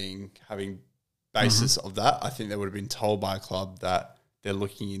them not having basis of that, I think they would have been told by a club that they're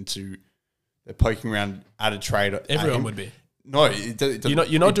poking around at a trade. Everyone would be. No,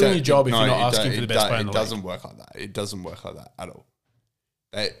 you're not doing your job if you're not asking for the best player in the league. It doesn't work like that. It doesn't work like that at all.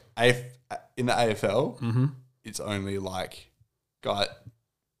 in the AFL, it's only like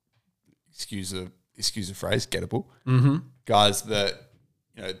excuse the phrase, gettable. Guys that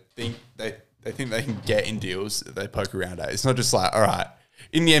think they think they can get in deals that they poke around at. It's not just like, all right.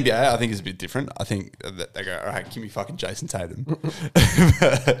 In the NBA, I think it's a bit different. I think that they go, all right, give me fucking Jason Tatum.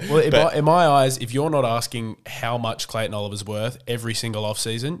 In my eyes, if you're not asking how much Clayton Oliver's worth every single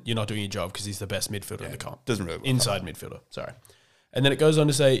offseason, you're not doing your job because he's the best midfielder in the comp. Doesn't really work. Inside midfielder, sorry. And then it goes on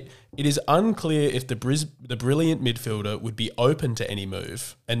to say, it is unclear if the brilliant midfielder would be open to any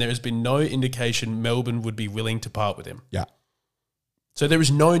move, and there has been no indication Melbourne would be willing to part with him. Yeah. So there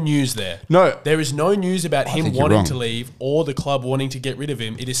is no news there. No. There is no news about him wanting to leave or the club wanting to get rid of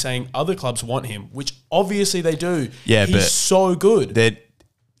him. It is saying other clubs want him, which obviously they do. Yeah, He's so good.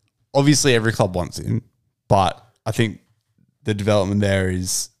 Obviously every club wants him, but I think the development there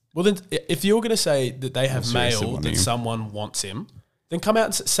is... Well, then, if you're going to say that they have mail that someone wants him, then come out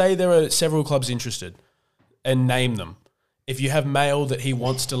and say there are several clubs interested and name them. If you have mail that he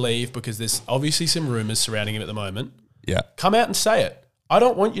wants to leave because there's obviously some rumours surrounding him at the moment, come out and say it. I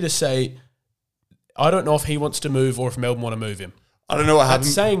don't want you to say, I don't know if he wants to move or if Melbourne want to move him. I don't know what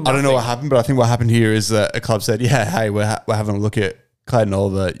happened. I don't know what happened, but I think what happened here is that a club said, yeah, hey, we're having a look at Clayton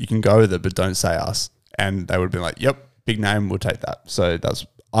Oliver. You can go with it, but don't say us. And they would have been like, yep, big name, we'll take that. So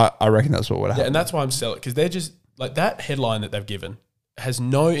I reckon that's what would happen. Yeah, and that's why I'm selling, because they're just, like, that headline that they've given has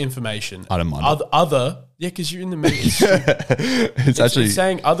no information. I don't mind because you're in the media. It's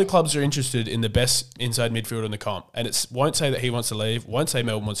saying other clubs are interested in the best inside midfielder in the comp, and it won't say that he wants to leave, won't say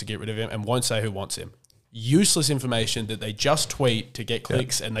Melbourne wants to get rid of him, and won't say who wants him. Useless information that they just tweet to get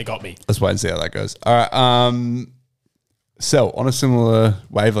clicks, and they got me. Let's wait and see how that goes. All right, Sel, on a similar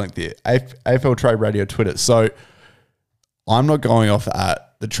wavelength here, AFL Trade Radio Twitter. So I'm not going off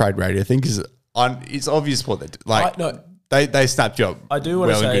at the Trade Radio thing because it's obvious what they do. Like, They snapped you up. I do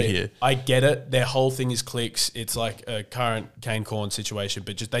want to say, I get it. Their whole thing is clicks. It's like a current Kane Corn situation,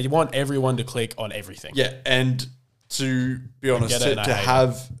 but just they want everyone to click on everything. Yeah, and to be honest, to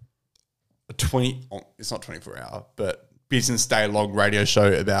have a 20, it's not 24-hour, but business day long radio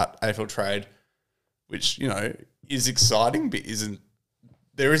show about AFL trade, which is exciting, but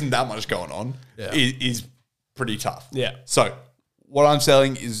there isn't that much going on. Yeah. Is pretty tough. Yeah. So what I'm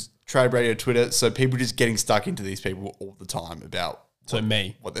selling is Trade Radio Twitter, so people just getting stuck into these people all the time about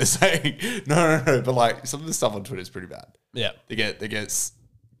what they're saying. No, but like some of the stuff on Twitter is pretty bad. Yeah, they get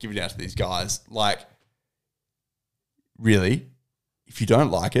given out to these guys. Like, really, if you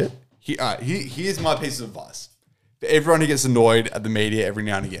don't like it, here's my piece of advice for everyone who gets annoyed at the media every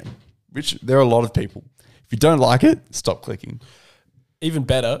now and again, which there are a lot of people. If you don't like it, stop clicking. Even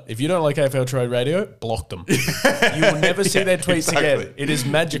better, if you don't like AFL Trade Radio, block them. You will never see their tweets again. It is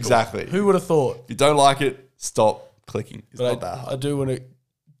magical. Exactly. Who would have thought? If you don't like it, stop clicking. It's not that hard. I do want to,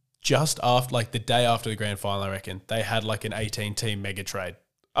 just after, like the day after the grand final, I reckon, they had like an 18-team mega trade.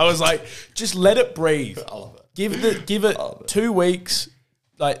 I was like, just let it breathe. I love it. Give it 2 weeks.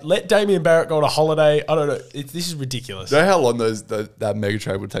 Like, let Damien Barrett go on a holiday. I don't know. This is ridiculous. Do you know how long that mega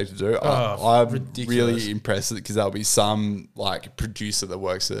trade would take to do? I'm really impressed because there'll be some like producer that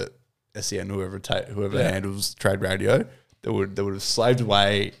works at SEN, whoever handles trade radio, that would have slaved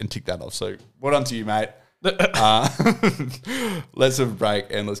away and ticked that off. So well done to you, mate. Let's have a break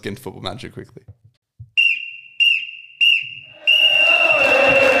and let's get into Football Manager quickly.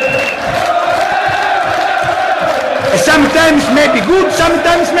 Sometimes may be good,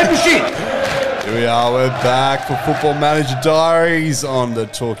 sometimes may be shit. Here we are, we're back for Football Manager Diaries on the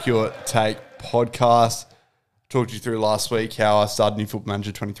Talk Your Take podcast. Talked you through last week how I started new Football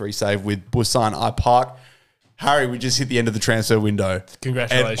Manager 23 save with Busan I Park. Harry, we just hit the end of the transfer window.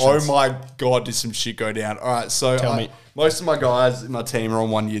 Congratulations. And oh my God, did some shit go down. All right, so most of my guys in my team are on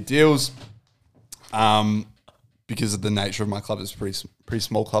 1-year deals because of the nature of my club. It's a pretty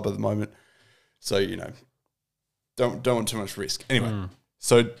small club at the moment. So, don't want too much risk. Anyway,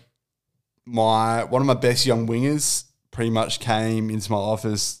 so one of my best young wingers pretty much came into my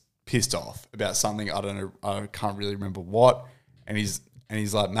office pissed off about something. I don't know. I can't really remember what. And he's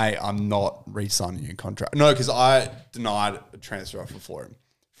like, mate, I'm not re-signing your contract. No, because I denied a transfer offer for him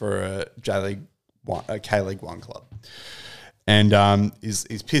for a K-League 1 club. And he's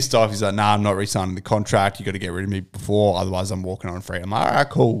pissed off. He's like, nah, I'm not re-signing the contract. You got to get rid of me before, otherwise I'm walking on free. I'm like, all right,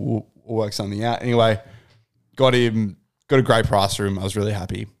 cool. We'll work something out. Anyway, got a great price for him. I was really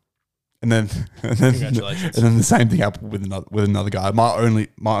happy. And then the same thing happened with another guy. My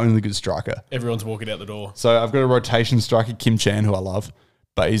only good striker. Everyone's walking out the door. So I've got a rotation striker, Kim Chan, who I love,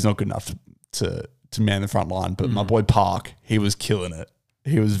 but he's not good enough to man the front line. But my boy Park, he was killing it.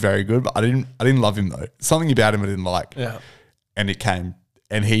 He was very good, but I didn't love him though. Something about him I didn't like. Yeah. And it came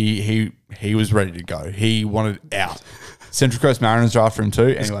and he was ready to go. He wanted out. Central Coast Mariners are after him too.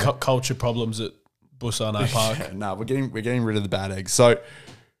 Anyway. Culture problems at Busana Park. No, we're getting rid of the bad eggs. So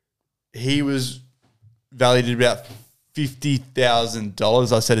he was valued at about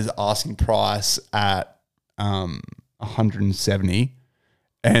 $50,000. I said his asking price at $170,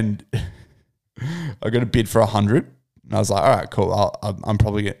 and I got a bid for $100. And I was like, all right, cool. I'm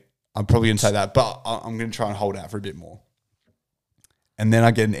probably gonna take that, but I'm gonna try and hold out for a bit more. And then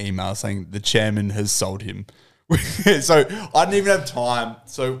I get an email saying the chairman has sold him. So I didn't even have time.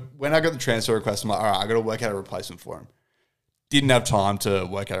 So when I got the transfer request, I'm like, all right, I got to work out a replacement for him. Didn't have time to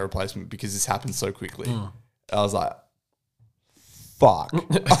work out a replacement because this happened so quickly. I was like, fuck.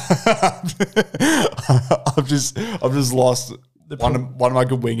 I've just lost one of my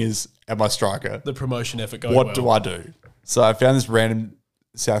good wingers and my striker. The promotion effort going What do I do? So I found this random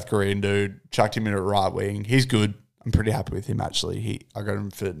South Korean dude, chucked him in at right wing. He's good. I'm pretty happy with him, actually. I got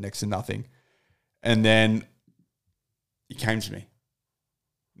him for next to nothing. And then he came to me.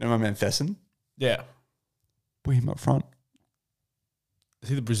 You know my man Thesson? Yeah. Put him up front. Is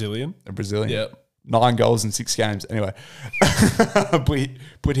he the Brazilian? A Brazilian. Yeah. 9 goals in 6 games. Anyway,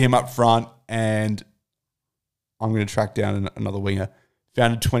 put him up front, and I'm going to track down another winger.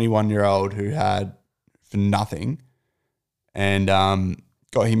 Found a 21-year-old who had for nothing, and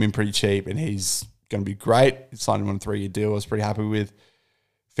got him in pretty cheap, and he's going to be great. Signed him on a 3-year deal. I was pretty happy with.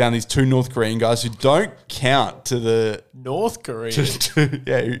 Found these 2 North Korean guys who don't count to the North Korea.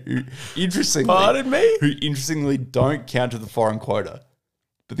 Who interestingly, pardon me, who interestingly don't count to the foreign quota.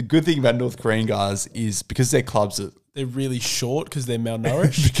 But the good thing about North Korean guys is because their clubs are they're really short because they're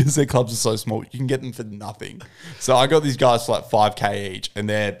malnourished. because their clubs are so small, you can get them for nothing. So I got these guys for like $5,000 each, and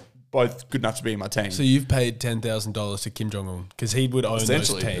they're both good enough to be in my team. So you've paid $10,000 to Kim Jong Un because he would own those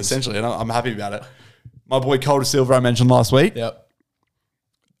teams. Essentially, and I'm happy about it. My boy Calder Silver, I mentioned last week. Yep.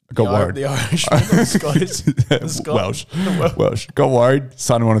 I got worried. The Irishman, the Scottish. Welsh. Got worried.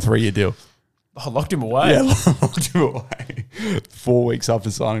 Signed him on a 3-year deal. I locked him away. Yeah, locked him away. 4 weeks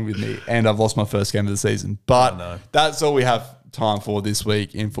after signing with me, and I've lost my first game of the season. But that's all we have time for this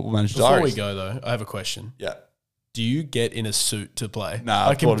week in Football Manager Diaries. Before we go, though, I have a question. Yeah. Do you get in a suit to play? Nah,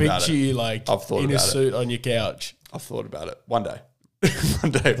 I can picture you like in a suit on your couch. I've thought about it. One day.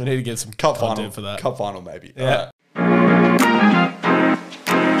 One day. We need to get some cup content final for that. Cup final, maybe. Yeah.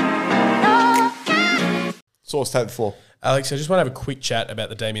 Source, take the floor. Alex, I just want to have a quick chat about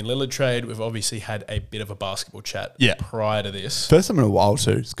the Damian Lillard trade. We've obviously had a bit of a basketball chat prior to this. First time in a while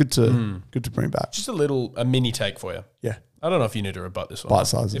too. It's good to bring back. Just a mini take for you. Yeah. I don't know if you need to rebut this one. Bite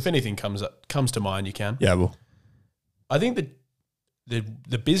sizes. If anything comes to mind, you can. Yeah, well. I think that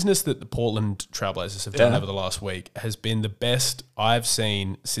the business that the Portland Trailblazers have done over the last week has been the best I've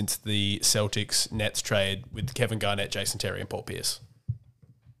seen since the Celtics Nets trade with Kevin Garnett, Jason Terry, and Paul Pierce.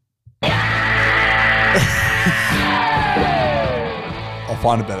 I'll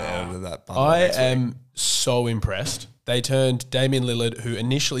find a better edit of that. I am so impressed. They turned Damian Lillard, who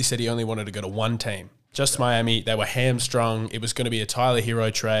initially said he only wanted to go to one team, just Miami. They were hamstrung. It was going to be a Tyler Hero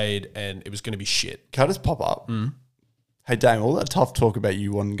trade, and it was going to be shit. Can I just pop up? Hey, Dame, all that tough talk about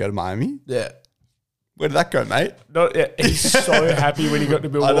you wanting to go to Miami? Yeah. Where did that go, mate? He's so happy when he got to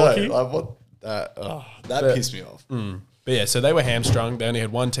Milwaukee. I know. That pissed me off. But yeah, so they were hamstrung. They only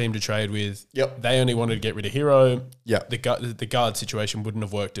had one team to trade with. Yep. They only wanted to get rid of Hero. Yep. The guard situation wouldn't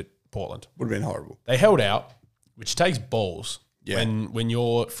have worked at Portland. Would have been horrible. They held out, which takes balls. Yeah. When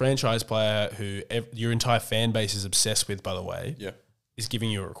your franchise player, who your entire fan base is obsessed with, by the way, is giving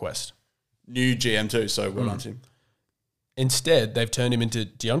you a request. New GM too, so well done to him. Instead, they've turned him into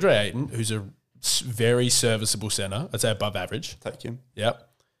DeAndre Ayton, who's a very serviceable center. I'd say above average. Take him. Yep.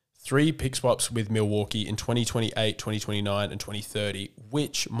 3 pick swaps with Milwaukee in 2028, 2029, and 2030,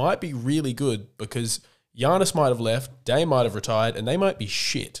 which might be really good because Giannis might have left, Dame might have retired, and they might be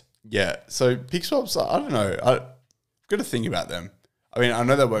shit. Yeah. So pick swaps, I don't know. I've got to think about them. I mean, I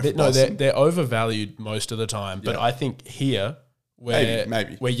know they work for Boston. They're overvalued most of the time, but I think here, where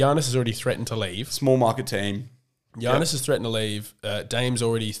Giannis has already threatened to leave. Small market team. Giannis has threatened to leave. Dame's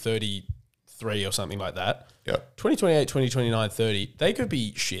already 33 or something like that. Yep. 2028, 2029, 30, they could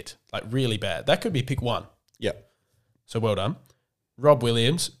be shit, like really bad. That could be pick 1. Yep. So well done. Rob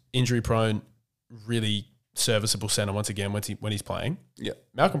Williams, injury prone, really serviceable center once again when he's playing. Yep.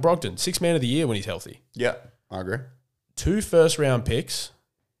 Malcolm Brogdon, 6th man of the year when he's healthy. Yeah, I agree. 2 first-round picks,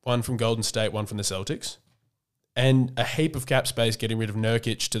 one from Golden State, one from the Celtics, and a heap of cap space getting rid of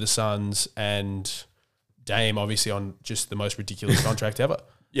Nurkic to the Suns and Dame, obviously, on just the most ridiculous contract ever.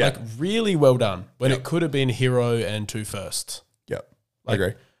 Yeah. Like, really well done. When it could have been Hero and 2 firsts. Yep. I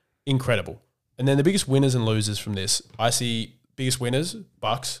agree. Incredible. And then the biggest winners and losers from this, I see biggest winners,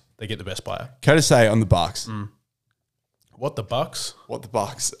 Bucks, they get the best player. Can I say on the Bucks? What the Bucks?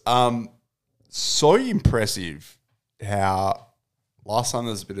 So impressive how last time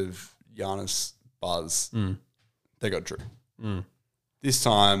there was a bit of Giannis buzz, they got Drew. This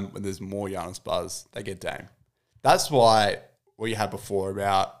time, when there's more Giannis buzz, they get Dame. That's why what you had before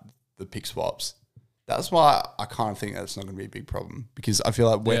about the pick swaps, that's why I kind of think that's not going to be a big problem, because I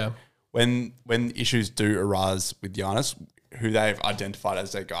feel like when issues do arise with Giannis, who they've identified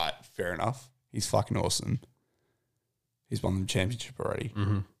as their guy, fair enough, he's fucking awesome. He's won the championship already.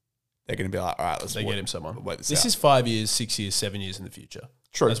 They're going to be like, all right, let's get him someone. Wait this is 5 years, 6 years, 7 years in the future.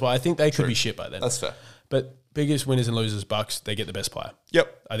 True. That's why I think they could be shit by then. That's fair. But biggest winners and losers, Bucks, they get the best player.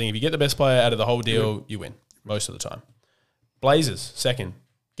 Yep. I think if you get the best player out of the whole deal, you win most of the time. Blazers, second,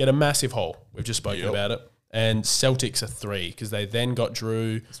 get a massive hole. We've just spoken about it. And Celtics are 3 because they then got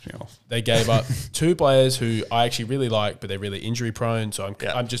Drew. They gave up 2 players who I actually really like, but they're really injury prone. So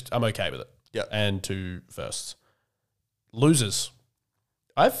I'm okay with it. Yeah. And 2 firsts. Losers.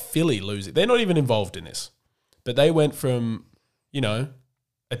 I have Philly losing. They're not even involved in this, but they went from,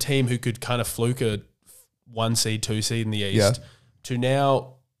 a team who could kind of fluke a 1 seed, 2 seed in the East to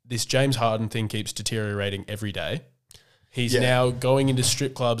now this James Harden thing keeps deteriorating every day. He's now going into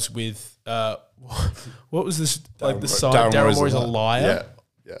strip clubs with what was this? The sign? Daryl Morey's a liar.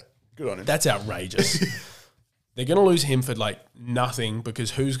 Yeah. Good on him. That's outrageous. They're going to lose him for nothing,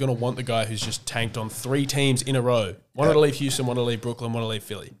 because who's going to want the guy who's just tanked on 3 teams in a row? Wanted to leave Houston, wanted to leave Brooklyn, wanted to leave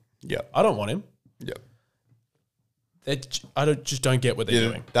Philly. Yeah. I don't want him. Yeah. I don't get what they're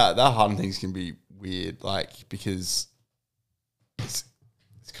doing. That Harden things can be weird, because it's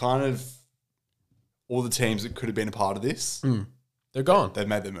kind of all the teams that could have been a part of this. They're gone. They've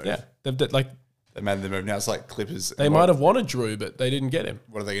made their move. Yeah. They made their move. Now it's like Clippers. They might have wanted Drew, but they didn't get him.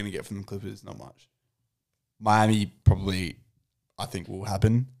 What are they going to get from the Clippers? Not much. Miami probably, I think, will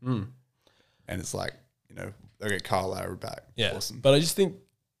happen. And it's they'll get Kyle Lowry back. Yeah. Awesome. But I just think,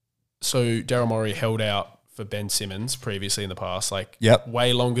 so Daryl Morey held out for Ben Simmons previously in the past,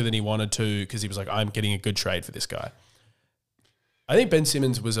 way longer than he wanted to, because he was like, I'm getting a good trade for this guy. I think Ben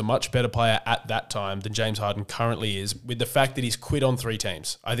Simmons was a much better player at that time than James Harden currently is, with the fact that he's quit on 3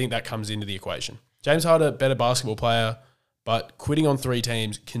 teams. I think that comes into the equation. James Harden, better basketball player, but quitting on 3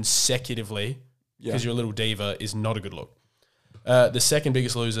 teams consecutively because you're a little diva is not a good look. The second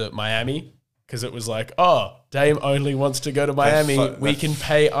biggest loser, Miami, because it was like, Dame only wants to go to Miami. We can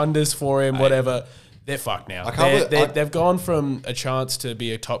pay unders for him, whatever. They're fucked now. They've gone from a chance to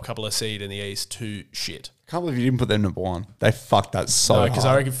be a top couple of seed in the East to shit. I can't believe you didn't put them number 1. They fucked that so hard. Because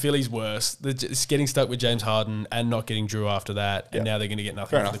I reckon Philly's worse. They're just getting stuck with James Harden and not getting Drew after that, and now they're going to get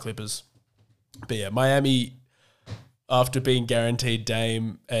nothing from the Clippers. But yeah, Miami, after being guaranteed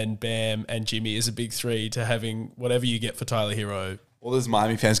Dame and Bam and Jimmy as a big 3 to having whatever you get for Tyler Hero. All those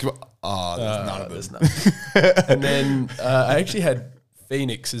Miami fans go, there's none of them. There's none. And then I actually had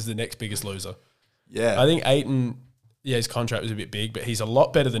Phoenix as the next biggest loser. Yeah. I think Ayton, his contract was a bit big, but he's a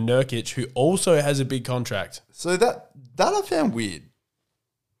lot better than Nurkic, who also has a big contract. So that I found weird.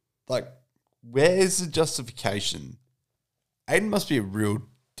 Where's the justification? Ayton must be a real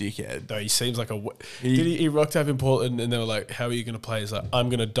dickhead. No, he seems like he rocked up in Portland and they were like, how are you going to play? He's like, I'm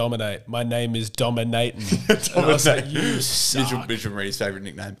going to dominate. My name is Dominatin'. And I was like, you suck. Mitchell Marie's favourite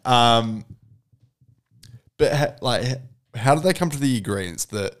nickname. But how did they come to the agreement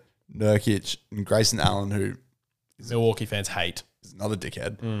that Nurkic and Grayson Allen, who Milwaukee fans hate, is another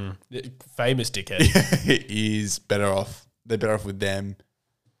dickhead, famous dickhead, is better off? They're better off with them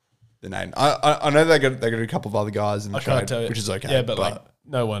than Ayton. I know they got a couple of other guys in the trade, which is okay. Yeah, but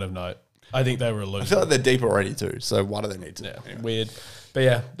no one of note. I think they were a loser. I feel like they're deep already too. So why do they need to? Yeah, anyway. Weird. But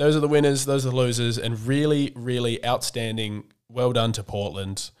yeah, those are the winners. Those are the losers, and really, really outstanding. Well done to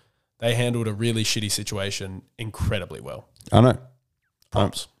Portland. They handled a really shitty situation incredibly well. I know.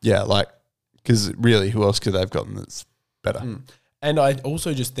 Props. Yeah, because really, who else could they have gotten that's better? And I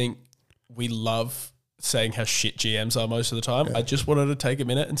also just think we love saying how shit GMs are most of the time. Yeah. I just wanted to take a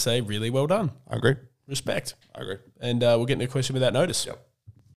minute and say really well done. I agree. Respect. I agree. And we'll get into a question without notice. Yep.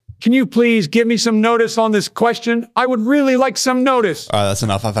 Can you please give me some notice on this question? I would really like some notice. All right, that's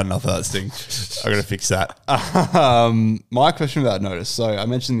enough. I've had enough of that sting. I've got to fix that. My question without notice. So I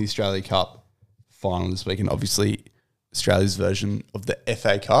mentioned the Australia Cup final this week, and obviously Australia's version of the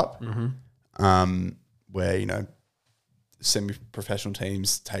FA Cup, where, semi-professional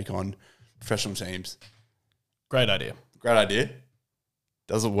teams take on professional teams. Great idea. Great idea.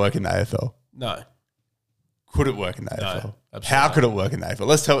 Does it work in the AFL? No. Could it work in the AFL? No, absolutely how not. could it work in the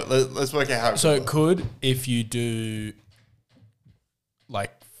AFL? Let's work out how. So it could if you do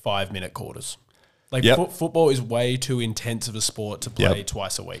 5-minute quarters. Like football is way too intense of a sport to play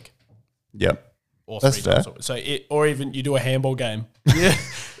twice a week. Yep. Or three times a week. So or even you do a handball game. Yeah.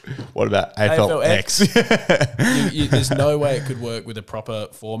 What about AFL X? There's no way it could work with a proper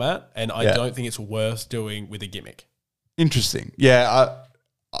format, and I don't think it's worth doing with a gimmick. Interesting. Yeah,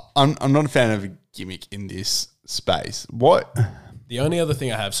 I'm not a fan of a gimmick in this space. What? The only other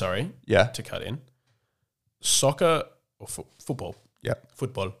thing I have, to cut in, soccer or football. Yeah.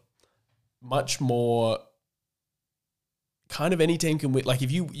 Football. Much more kind of any team can win. Like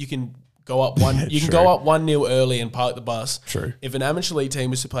if you can go up go up 1-0 early and park the bus. True. If an amateur league team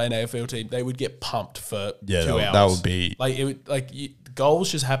was to play an AFL team, they would get pumped for 2 hours. That would be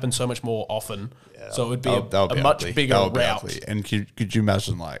goals just happen so much more often. Yeah, so it would be a much bigger route. And could you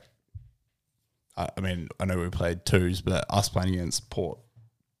imagine I know we played twos, but us playing against Port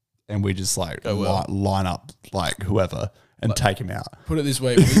and we just line up whoever and take him out. Put it this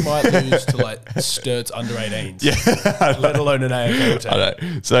way, we might lose to Sturt's under 18s. Yeah. Let alone an AFL team. I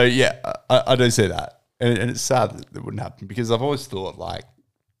know. So yeah, I do see that. And it's sad that it wouldn't happen because I've always thought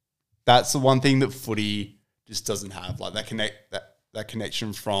that's the one thing that footy just doesn't have, that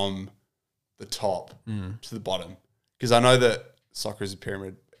connection from the top to the bottom. Because I know that soccer is a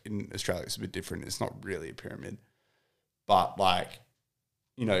pyramid. In Australia, it's a bit different. It's not really a pyramid. But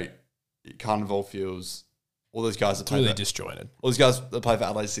it kind of all feels... All those guys that play really disjointed. All those guys that play for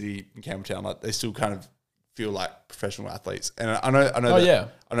Adelaide City and Campbelltown, they still kind of feel like professional athletes. And I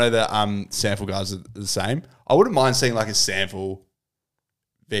know that Sample guys are the same. I wouldn't mind seeing a Sample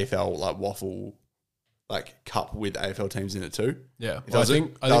VFL waffle cup with AFL teams in it too. Yeah, I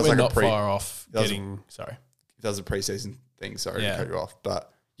think we're not far off getting. Sorry, if that was a preseason thing. Sorry to cut you off,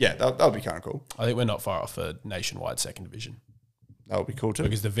 but yeah, that would be kind of cool. I think we're not far off a nationwide second division. That would be cool too.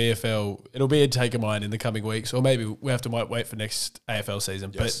 Because the VFL, it'll be a take of mine in the coming weeks, or maybe we have to wait for next AFL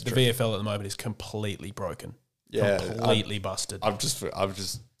season. Yes, but the VFL at the moment is completely broken. Yeah, completely busted. I've just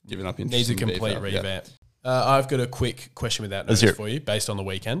given up interest. Needs a complete revamp. Yeah. I've got a quick question without notice for you, based on the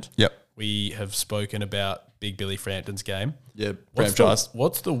weekend. Yep. We have spoken about Big Billy Frampton's game. Yeah, what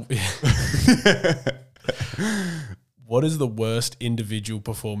is the worst individual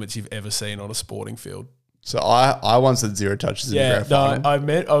performance you've ever seen on a sporting field? So I once had 0 touches in the grand final.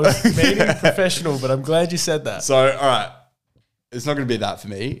 I was meaning professional, but I'm glad you said that. So, all right. It's not going to be that for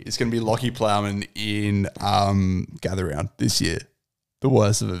me. It's going to be Lockie Plowman in Gather Round this year. The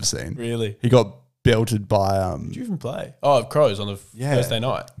worst I've ever seen. Really? He got belted by... Did you even play? Oh, Crows on the Thursday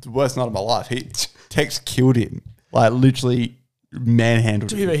night. The worst night of my life. Tex killed him. Literally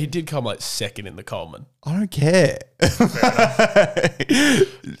manhandled him. He did come second in the Coleman. I don't care.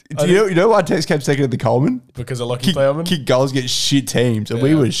 You know why Tex came second in the Coleman? Because of Lockie Plowman? Kick goals get shit teams. And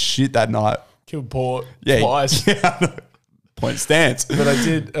we were shit that night. Killed Port twice. Yeah, point stance. But I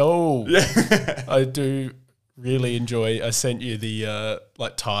did... I do... really enjoy. I sent you the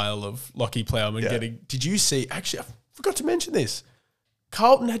tile of Lockie Plowman getting. Did you see? Actually, I forgot to mention this.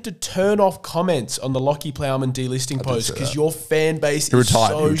 Carlton had to turn off comments on the Lockie Plowman delisting post because your fan base is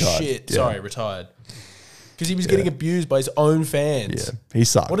so shit. Yeah. Sorry, retired. Because he was getting abused by his own fans. Yeah, he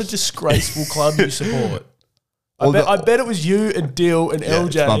sucks. What a disgraceful club you support. I bet it was you and Dill and LJ.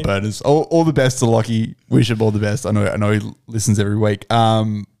 It's my bonus. All the best to Lockie. Wish him all the best. I know he listens every week.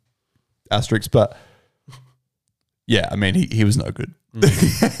 Asterisk, but. Yeah, I mean he was no good.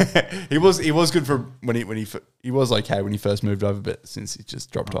 He was good for when he was okay when he first moved over, but since he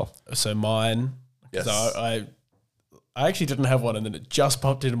just dropped off. So mine, yes. I actually didn't have one, and then it just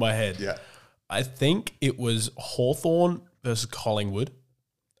popped into my head. Yeah, I think it was Hawthorn versus Collingwood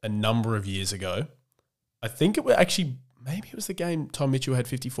a number of years ago. I think it was maybe it was the game Tom Mitchell had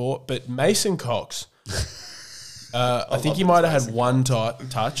 54, but Mason Cox. I think he might have had one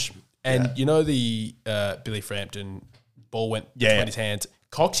touch. And you know the Billy Frampton ball went between his hands.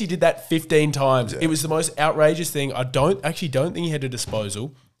 Coxie did that 15 times. Yeah. It was the most outrageous thing. I don't think he had a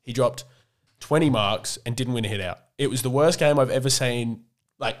disposal. He dropped 20 marks and didn't win a hit out. It was the worst game I've ever seen,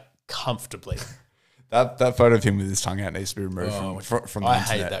 comfortably. That photo of him with his tongue out needs to be removed from the internet. I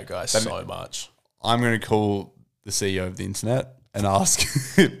hate that guy so much. I'm going to call the CEO of the internet and ask,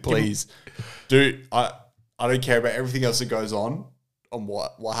 please, dude, I don't care about everything else that goes on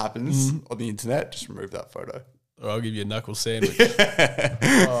what happens on the internet. Just remove that photo. Or I'll give you a knuckle sandwich.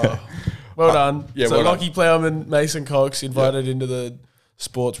 Well done. Yeah, so Lockie Plowman, Mason Cox invited into the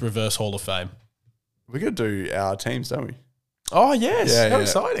Sports Reverse Hall of Fame. We're going to do our teams, don't we? Oh, yes. How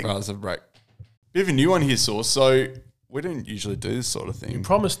exciting. Right, let's have a break. Bit of a new one here, Sauce. So we don't usually do this sort of thing. You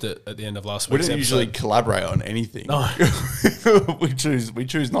promised it at the end of last week's episode. We don't usually collaborate on anything. No. we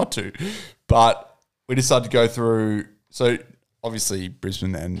choose not to. But we decided to go through... So obviously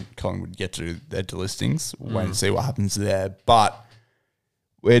Brisbane and Collingwood get to their delistings. We'll wait and see what happens there. But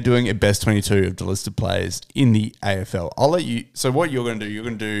we're doing a best 22 of delisted players in the AFL. I'll let you. So what you're going to do? You're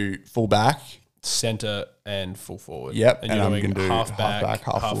going to do fullback, centre, and full forward. Yep, and you're doing half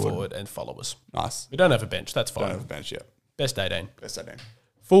forward, and followers. Nice. We don't have a bench. That's fine. Don't have a bench yet. Best 18. Best 18.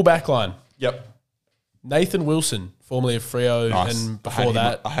 Full back line. Yep. Nathan Wilson, formerly of Freo, and before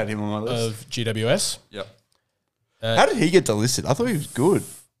that, I had him on my list of GWS. Yep. How did he get delisted? I thought he was good.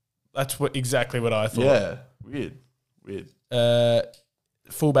 That's exactly what I thought. Yeah. Weird.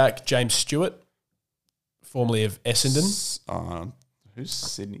 Fullback James Stewart, formerly of Essendon. Who's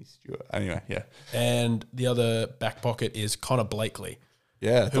Sydney Stewart? Anyway, yeah. And the other back pocket is Connor Blakely.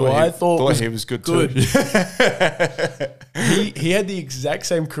 Yeah, who I thought he was good too. he had the exact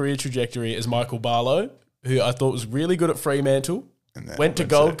same career trajectory as Michael Barlow, who I thought was really good at Fremantle, went to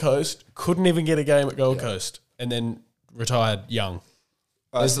Gold Coast, couldn't even get a game at Gold Coast, and then retired young.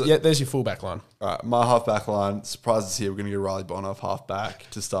 There's your fullback line. All right, my half-back line. Surprises here. We're going to go Riley Bonner off half-back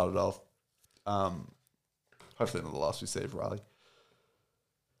to start it off. Hopefully not the last we see of Riley.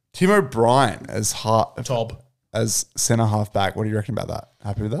 Tim O'Brien as centre half-back. What do you reckon about that?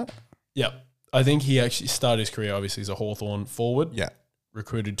 Happy with that? Yeah. I think he actually started his career, obviously, as a Hawthorn forward. Yeah.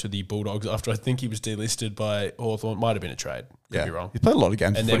 Recruited to the Bulldogs after I think he was delisted by Hawthorn. Might have been a trade. Could be wrong. He played a lot of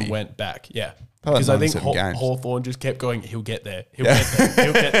games and then went back. Yeah. Because I think Hawthorn just kept going, he'll get there. He'll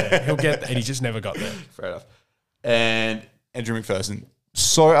get there. And he just never got there. Fair enough. And Andrew McPherson,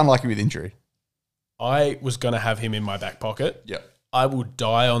 so unlucky with injury. I was going to have him in my back pocket. Yep. I will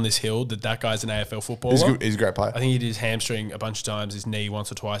die on this hill that guy's an AFL footballer. He's a great player. I think he did his hamstring a bunch of times, his knee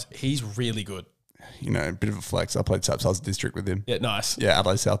once or twice. He's really good. A bit of a flex. I played Sapsars District with him. Yeah, nice. Yeah,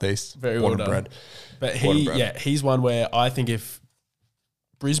 Adelaide Southeast. Very well done. Bread. But he's one where I think if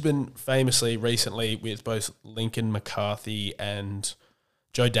Brisbane famously recently with both Lincoln McCarthy and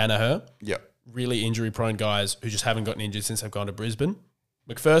Joe Danaher, really injury-prone guys who just haven't gotten injured since they've gone to Brisbane.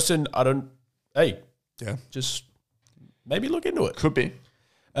 McPherson, just maybe look into it. Could be.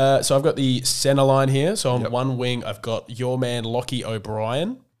 So I've got the centre line here. So on one wing, I've got your man, Lockie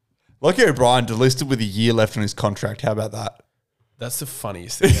O'Brien. Lockie O'Brien delisted with a year left on his contract. How about that? That's the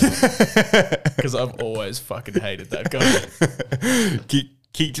funniest thing ever. Because I've always fucking hated that guy.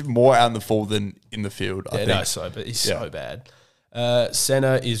 Kicked more out in the fall than in the field, I think. But he's so bad.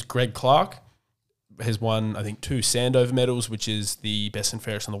 Centre is Greg Clark. Has won, I think, 2 Sandover medals, which is the best and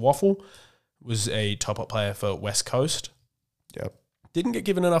fairest on the waffle. Was a top-up player for West Coast. Yep. Didn't get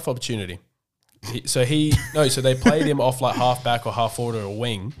given enough opportunity. So they played him off like half-back or half-forward or a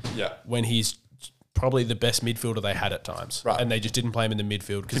wing when he's probably the best midfielder they had at times. Right. And they just didn't play him in the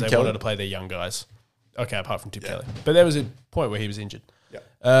midfield because they wanted to play their young guys. Okay, apart from Tip Kelly. But there was a point where he was injured.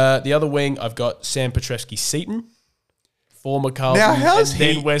 The other wing, I've got Sam Petrescu-Seaton, former Carlton,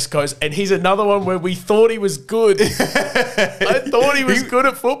 then West Coast. And he's another one where we thought he was good. I thought he was good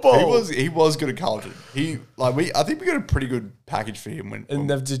at football. He was good at Carlton. I think we got a pretty good package for him. And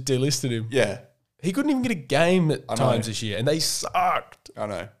they've just delisted him. Yeah. He couldn't even get a game at times this year, and they sucked. I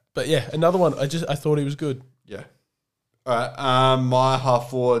know. But yeah, another one. I thought he was good. Yeah. All right. My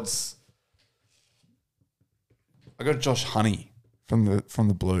half forwards. I got Josh Honey from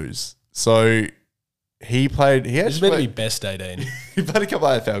the Blues. So he played. It's meant to be best 18. He played a couple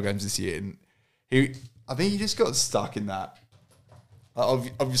of AFL games this year, and I think he just got stuck in that.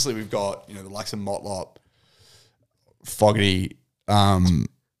 Obviously, we've got the likes of Motlop, Fogarty,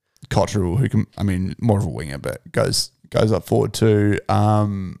 Cottrell, who can, more of a winger, but goes up forward too.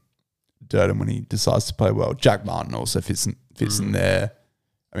 Durden when he decides to play well. Jack Martin also fits in there.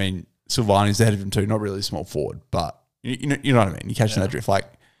 Silvani's ahead of him too. Not really a small forward, but you know what I mean. You catching that drift?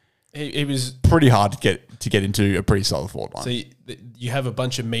 He was pretty hard to get into a pretty solid forward line. So you have a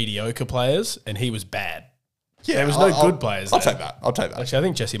bunch of mediocre players, and he was bad. Yeah, there was no good players. I'll take that. Actually, I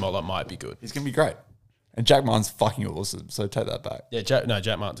think Jesse Motlop might be good. He's gonna be great. And Jack Martin's fucking awesome, so take that back. Yeah, Jack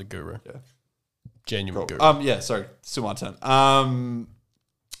Martin's a guru. Yeah. Genuine guru. Sorry, still my turn. My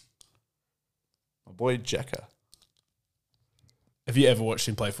boy Jekka. Have you ever watched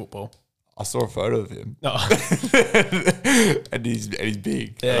him play football? I saw a photo of him. No. and he's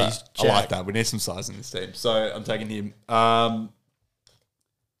big. Yeah, he's I like that. We need some size in this team. So I'm taking him.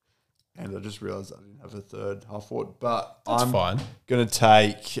 And I just realised I didn't have a third half forward, but that's fine. Going to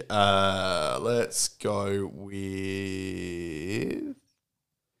take, let's go with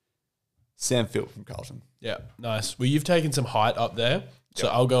Sam Field from Carlton. Yeah, nice. Well, you've taken some height up there, so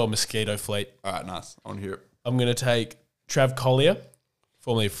I'll go a Mosquito Fleet. All right, nice. I want to hear it. I'm going to take Trav Collier,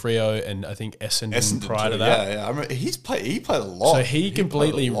 formerly Freo, and I think Essendon prior to that. Yeah. I mean, he played a lot. So he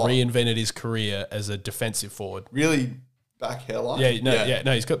completely reinvented his career as a defensive forward. Really back hairline.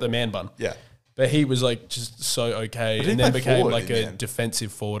 No, he's got the man bun. Yeah. But he was like just so okay, and then became like a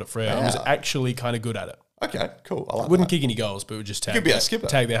defensive forward at Freo. And was actually kind of good at it. Okay, cool. I like Wouldn't kick any goals, but would just tag. He could be a skipper.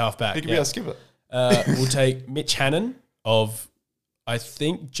 Tag their half back. He could be a skipper. We'll take Mitch Hannon of, I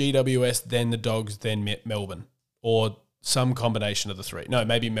think, GWS, then the Dogs, then Melbourne, or some combination of the three. No,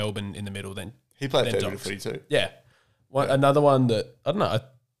 maybe Melbourne in the middle. Then he played then a fair bit of footy too. Yeah. Another one that I don't know. I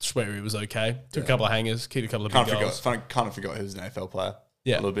swear he was okay. Took a couple of hangers, kicked a couple of big goals. Kind of forgot he was an AFL player.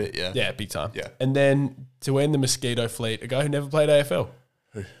 Yeah, a little bit. Yeah, big time. Yeah, and then to end the mosquito fleet, a guy who never played AFL.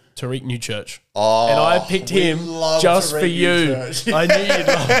 Who? Tariq Newchurch. Oh, and I picked him just for you. I knew you'd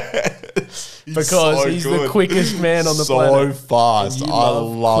love it. Because he's the quickest man on the planet. So fast.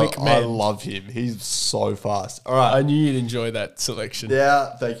 I love him. He's so fast. All right. I knew you'd enjoy that selection.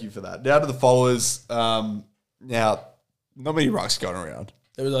 Yeah, thank you for that. Now to the followers. Now, not many rucks going around.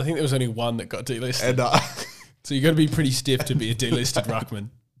 I think there was only one that got delisted. And, so you got to be pretty stiff to be a delisted ruckman.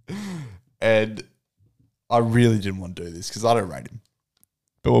 And I really didn't want to do this because I don't rate him.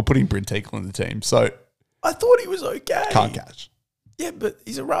 But we're putting Bryn Teakle in the team, so I thought he was okay. Can't catch. Yeah, but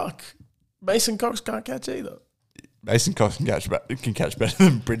he's a ruck. Mason Cox can't catch either. Mason Cox can catch better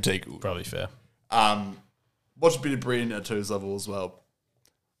than Bryn Teakle. Probably fair. Watch a bit of Bryn at twos level as well.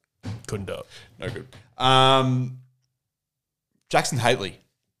 Couldn't do it. No good. Jackson Haley.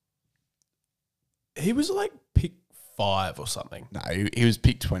 He was like pick 5 or something. No, he was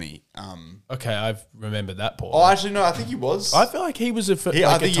pick 20. Okay, I've remembered that, Paul. Oh, actually, no, I think he was. I feel like he was a top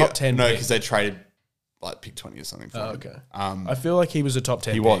 10 No, pick. because they traded like pick 20 or something for him. Okay. I feel like he was a top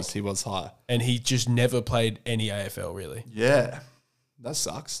 10 pick. He was high. And he just never played any AFL, really. Yeah. That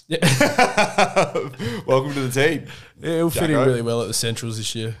sucks. Yeah. Welcome to the team. Yeah, he'll fit in really well at the Centrals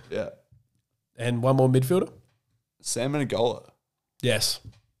this year. Yeah. And one more midfielder? Sam Menegola. Yes.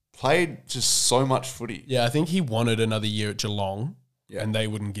 Played just so much footy. Yeah, I think he wanted another year at Geelong, and they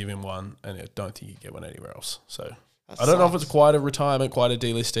wouldn't give him one, and I don't think he'd get one anywhere else. So I don't know if it's quite a retirement, quite a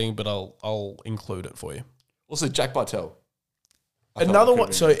delisting, but I'll include it for you. Also, Jack Bartel. Another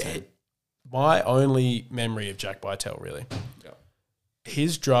one. So my only memory of Jack Bartel, really,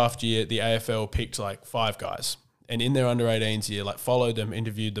 his draft year, the AFL picked like 5 guys, and in their under-18s year, like followed them,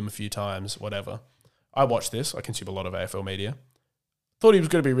 interviewed them a few times, whatever. I watched this. I consume a lot of AFL media. Thought he was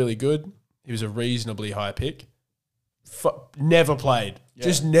going to be really good. He was a reasonably high pick. Never played. Yeah.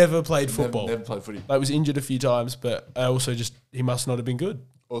 Just never played football. Never played footy. Like, was injured a few times, but I also he must not have been good.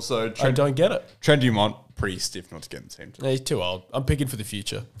 Also, I don't get it. Trent Dumont, pretty stiff not to get in the team. Yeah, he's too old. I'm picking for the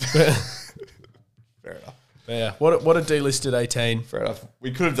future. Fair enough. But yeah, what a delisted 18. Fair enough.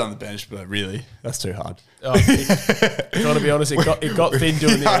 We could have done the bench, but really, that's too hard. Trying to be honest, it got thin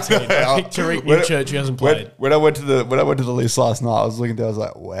doing the 18. I picked Tariq Newchurch, who hasn't played. When I went to the list last night, I was looking there. I was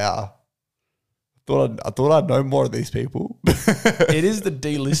like, wow. I thought I'd know more of these people. It is the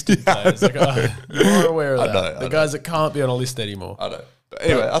delisted players. Like, you're aware of that. The guys that can't be on a list anymore. I know. But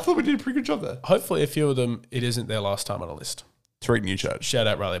anyway, I thought we did a pretty good job there. Hopefully, a few of them, it isn't their last time on a list. Tariq Newchurch. Shout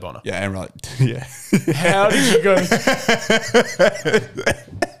out Riley Bonner. Yeah, and Riley. Yeah. How did you go?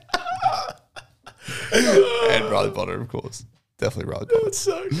 And Riley Bonner, of course. Definitely Riley Bonner. That's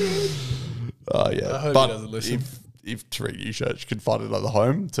so good. Oh, yeah. I hope he doesn't listen. If Tariq Newchurch could find another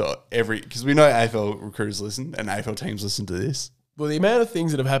home to because we know AFL recruiters listen and AFL teams listen to this. Well, the amount of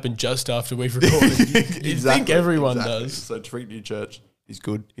things that have happened just after we've recorded, you think everyone does. So Tariq Newchurch, he's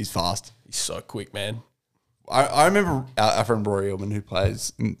good. He's fast. He's so quick, man. I remember our friend Rory Illman, who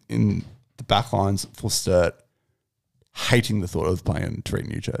plays in the back lines for Sturt, hating the thought of playing in Tariq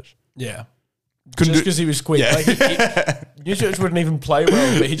Newchurch. Yeah. Just because he was quick. Yeah. Like Newchurch wouldn't even play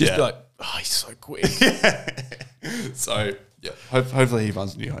well, but he'd just be like, oh, he's so quick. So, yeah, hopefully he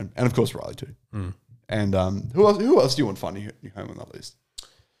finds a new home. And, of course, Riley too. Mm. And who else do you want to find a new home on that list?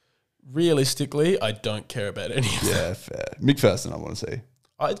 Realistically, I don't care about any of them. Yeah, fair. Mick Thurston I want to see.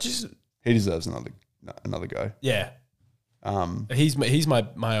 He deserves another go. Yeah. He's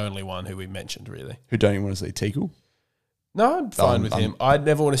my only one who we mentioned, really. Who don't you want to see? Teakle? No, I'm fine with him. I'd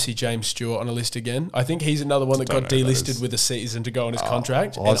never want to see James Stewart on a list again. I think he's another one that got delisted with a season to go on his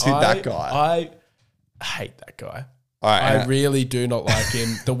contract. I see that guy. I hate that guy. I really do not like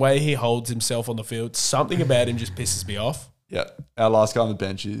him. The way he holds himself on the field, something about him just pisses me off. Yeah. Our last guy on the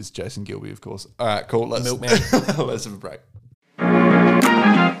bench is Jason Gilby, of course. All right, cool. Let's have a break.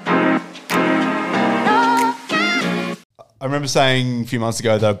 I remember saying a few months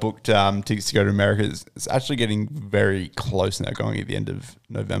ago that I booked tickets to go to America. It's actually getting very close now, going at the end of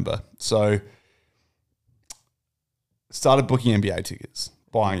November. So started booking NBA tickets,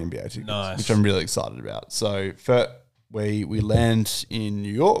 buying NBA tickets, which I'm really excited about. So we land in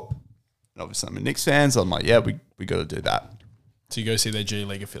New York And obviously I'm a Knicks fan, so I'm like, yeah, we got to do that. So you go see their G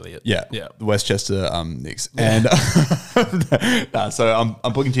League affiliate. Yeah. The Westchester Knicks. And so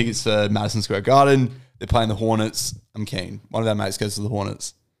I'm booking tickets for Madison Square Garden. They're playing the Hornets. I'm keen. One of our mates goes to the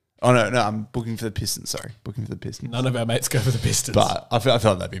Hornets. Oh, no, I'm booking for the Pistons. Sorry, booking for the Pistons. None of our mates go for the Pistons. But I feel like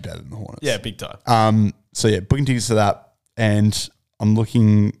that'd be better than the Hornets. Yeah, big time. So yeah, booking tickets for that. And I'm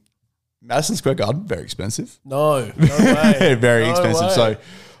looking... Madison Square Garden, very expensive. No way. Very expensive. Way. So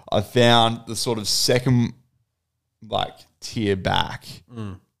I found the sort of second like tier back,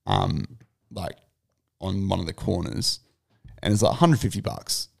 like on one of the corners, and it's like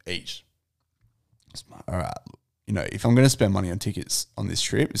 $150 each. So, all right, you know, if I'm going to spend money on tickets on this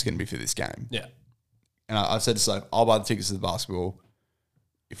trip, it's going to be for this game. Yeah. And I said to Slope, I'll buy the tickets to the basketball.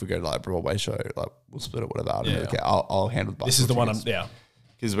 If we go to like a Broadway show, like we'll split it, whatever. I don't really care. I'll handle the basketball. This is the tickets. one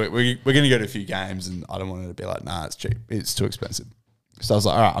Because we're going to go to a few games and I don't want it to be like, nah, it's cheap. It's too expensive. So I was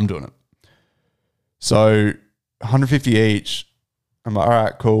like, all right, I'm doing it. So $150 each. I'm like, all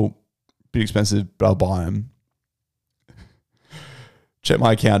right, cool. Bit expensive, but I'll buy them. Check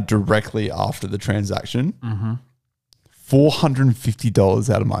my account directly after the transaction. Mm-hmm. $450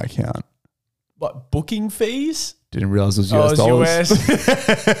 out of my account. What, booking fees? Didn't realize it was US dollars. You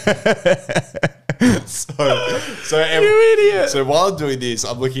idiot. So while I'm doing this,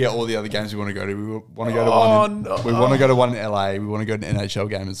 I'm looking at all the other games we want to go to. We want to go to one. We want to go to one in LA. We want to go to an NHL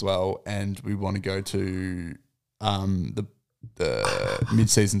game as well, and we want to go to the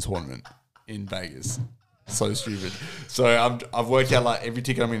mid-season tournament in Vegas. So stupid. So I've worked out like every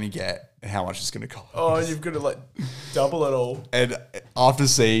ticket I'm going to get and how much it's going to cost. Oh, and you've got to like double it all. And after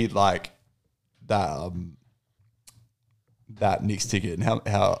seeing like that Knicks ticket and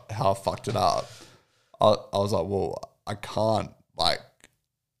how I fucked it up, I was like, well, I can't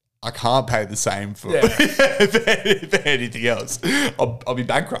pay the same for, for anything else. I'll be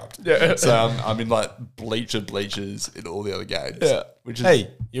bankrupt. Yeah. So I'm in like bleachers in all the other games. Yeah. Hey,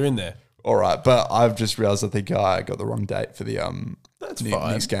 you're in there. All right, but I've just realized I think I got the wrong date for the that's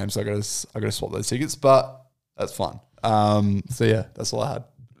fine. Knicks game, so I got to swap those tickets. But that's fine. So yeah, that's all I had.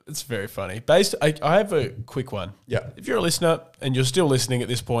 It's very funny. I have a quick one. Yeah. If you're a listener and you're still listening at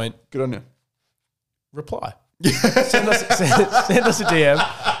this point, good on you. Reply. send us a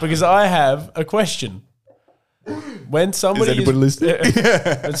DM because I have a question. When somebody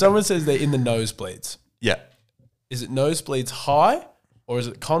when someone says they're in the nosebleeds, is it nosebleeds high or is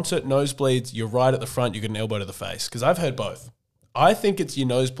it concert nosebleeds? You're right at the front, you get an elbow to the face. Because I've heard both. I think it's your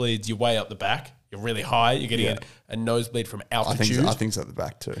nosebleeds. You're way up the back. You're really high. You're getting a nosebleed from altitude. I think it's at the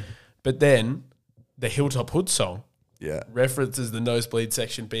back too. But then the Hilltop Hood song references the nosebleed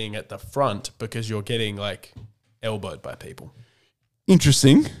section being at the front because you're getting like elbowed by people.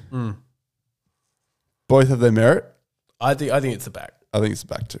 Interesting. Both have their merit. I think it's the back. I think it's the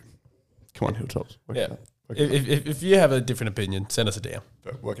back too. Come on, Hilltops. Work it out. If you have a different opinion, send us a DM.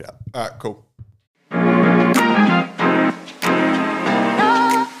 Work it out. All right, cool.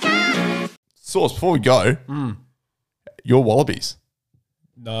 Source, before we go, your Wallabies.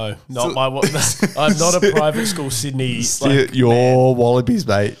 No, not my. I'm not a private school Sydney. Your Wallabies,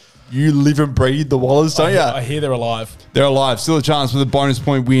 mate. You live and breathe the Wallers, don't you? I hear they're alive. They're alive. Still a chance with a bonus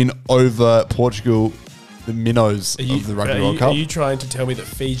point win over Portugal, the minnows of the Rugby World Cup. Are you trying to tell me that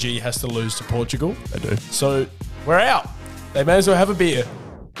Fiji has to lose to Portugal? They do. So we're out. They may as well have a beer.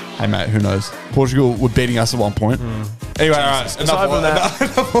 Hey, mate, who knows? Portugal were beating us at one point. Anyway, all right.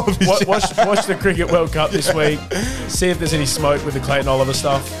 Watch the Cricket World Cup this week. See if there's any smoke with the Clayton Oliver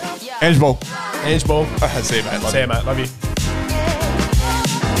stuff. Ange Ball. See you, mate. Love you. Love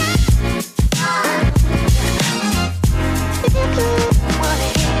you.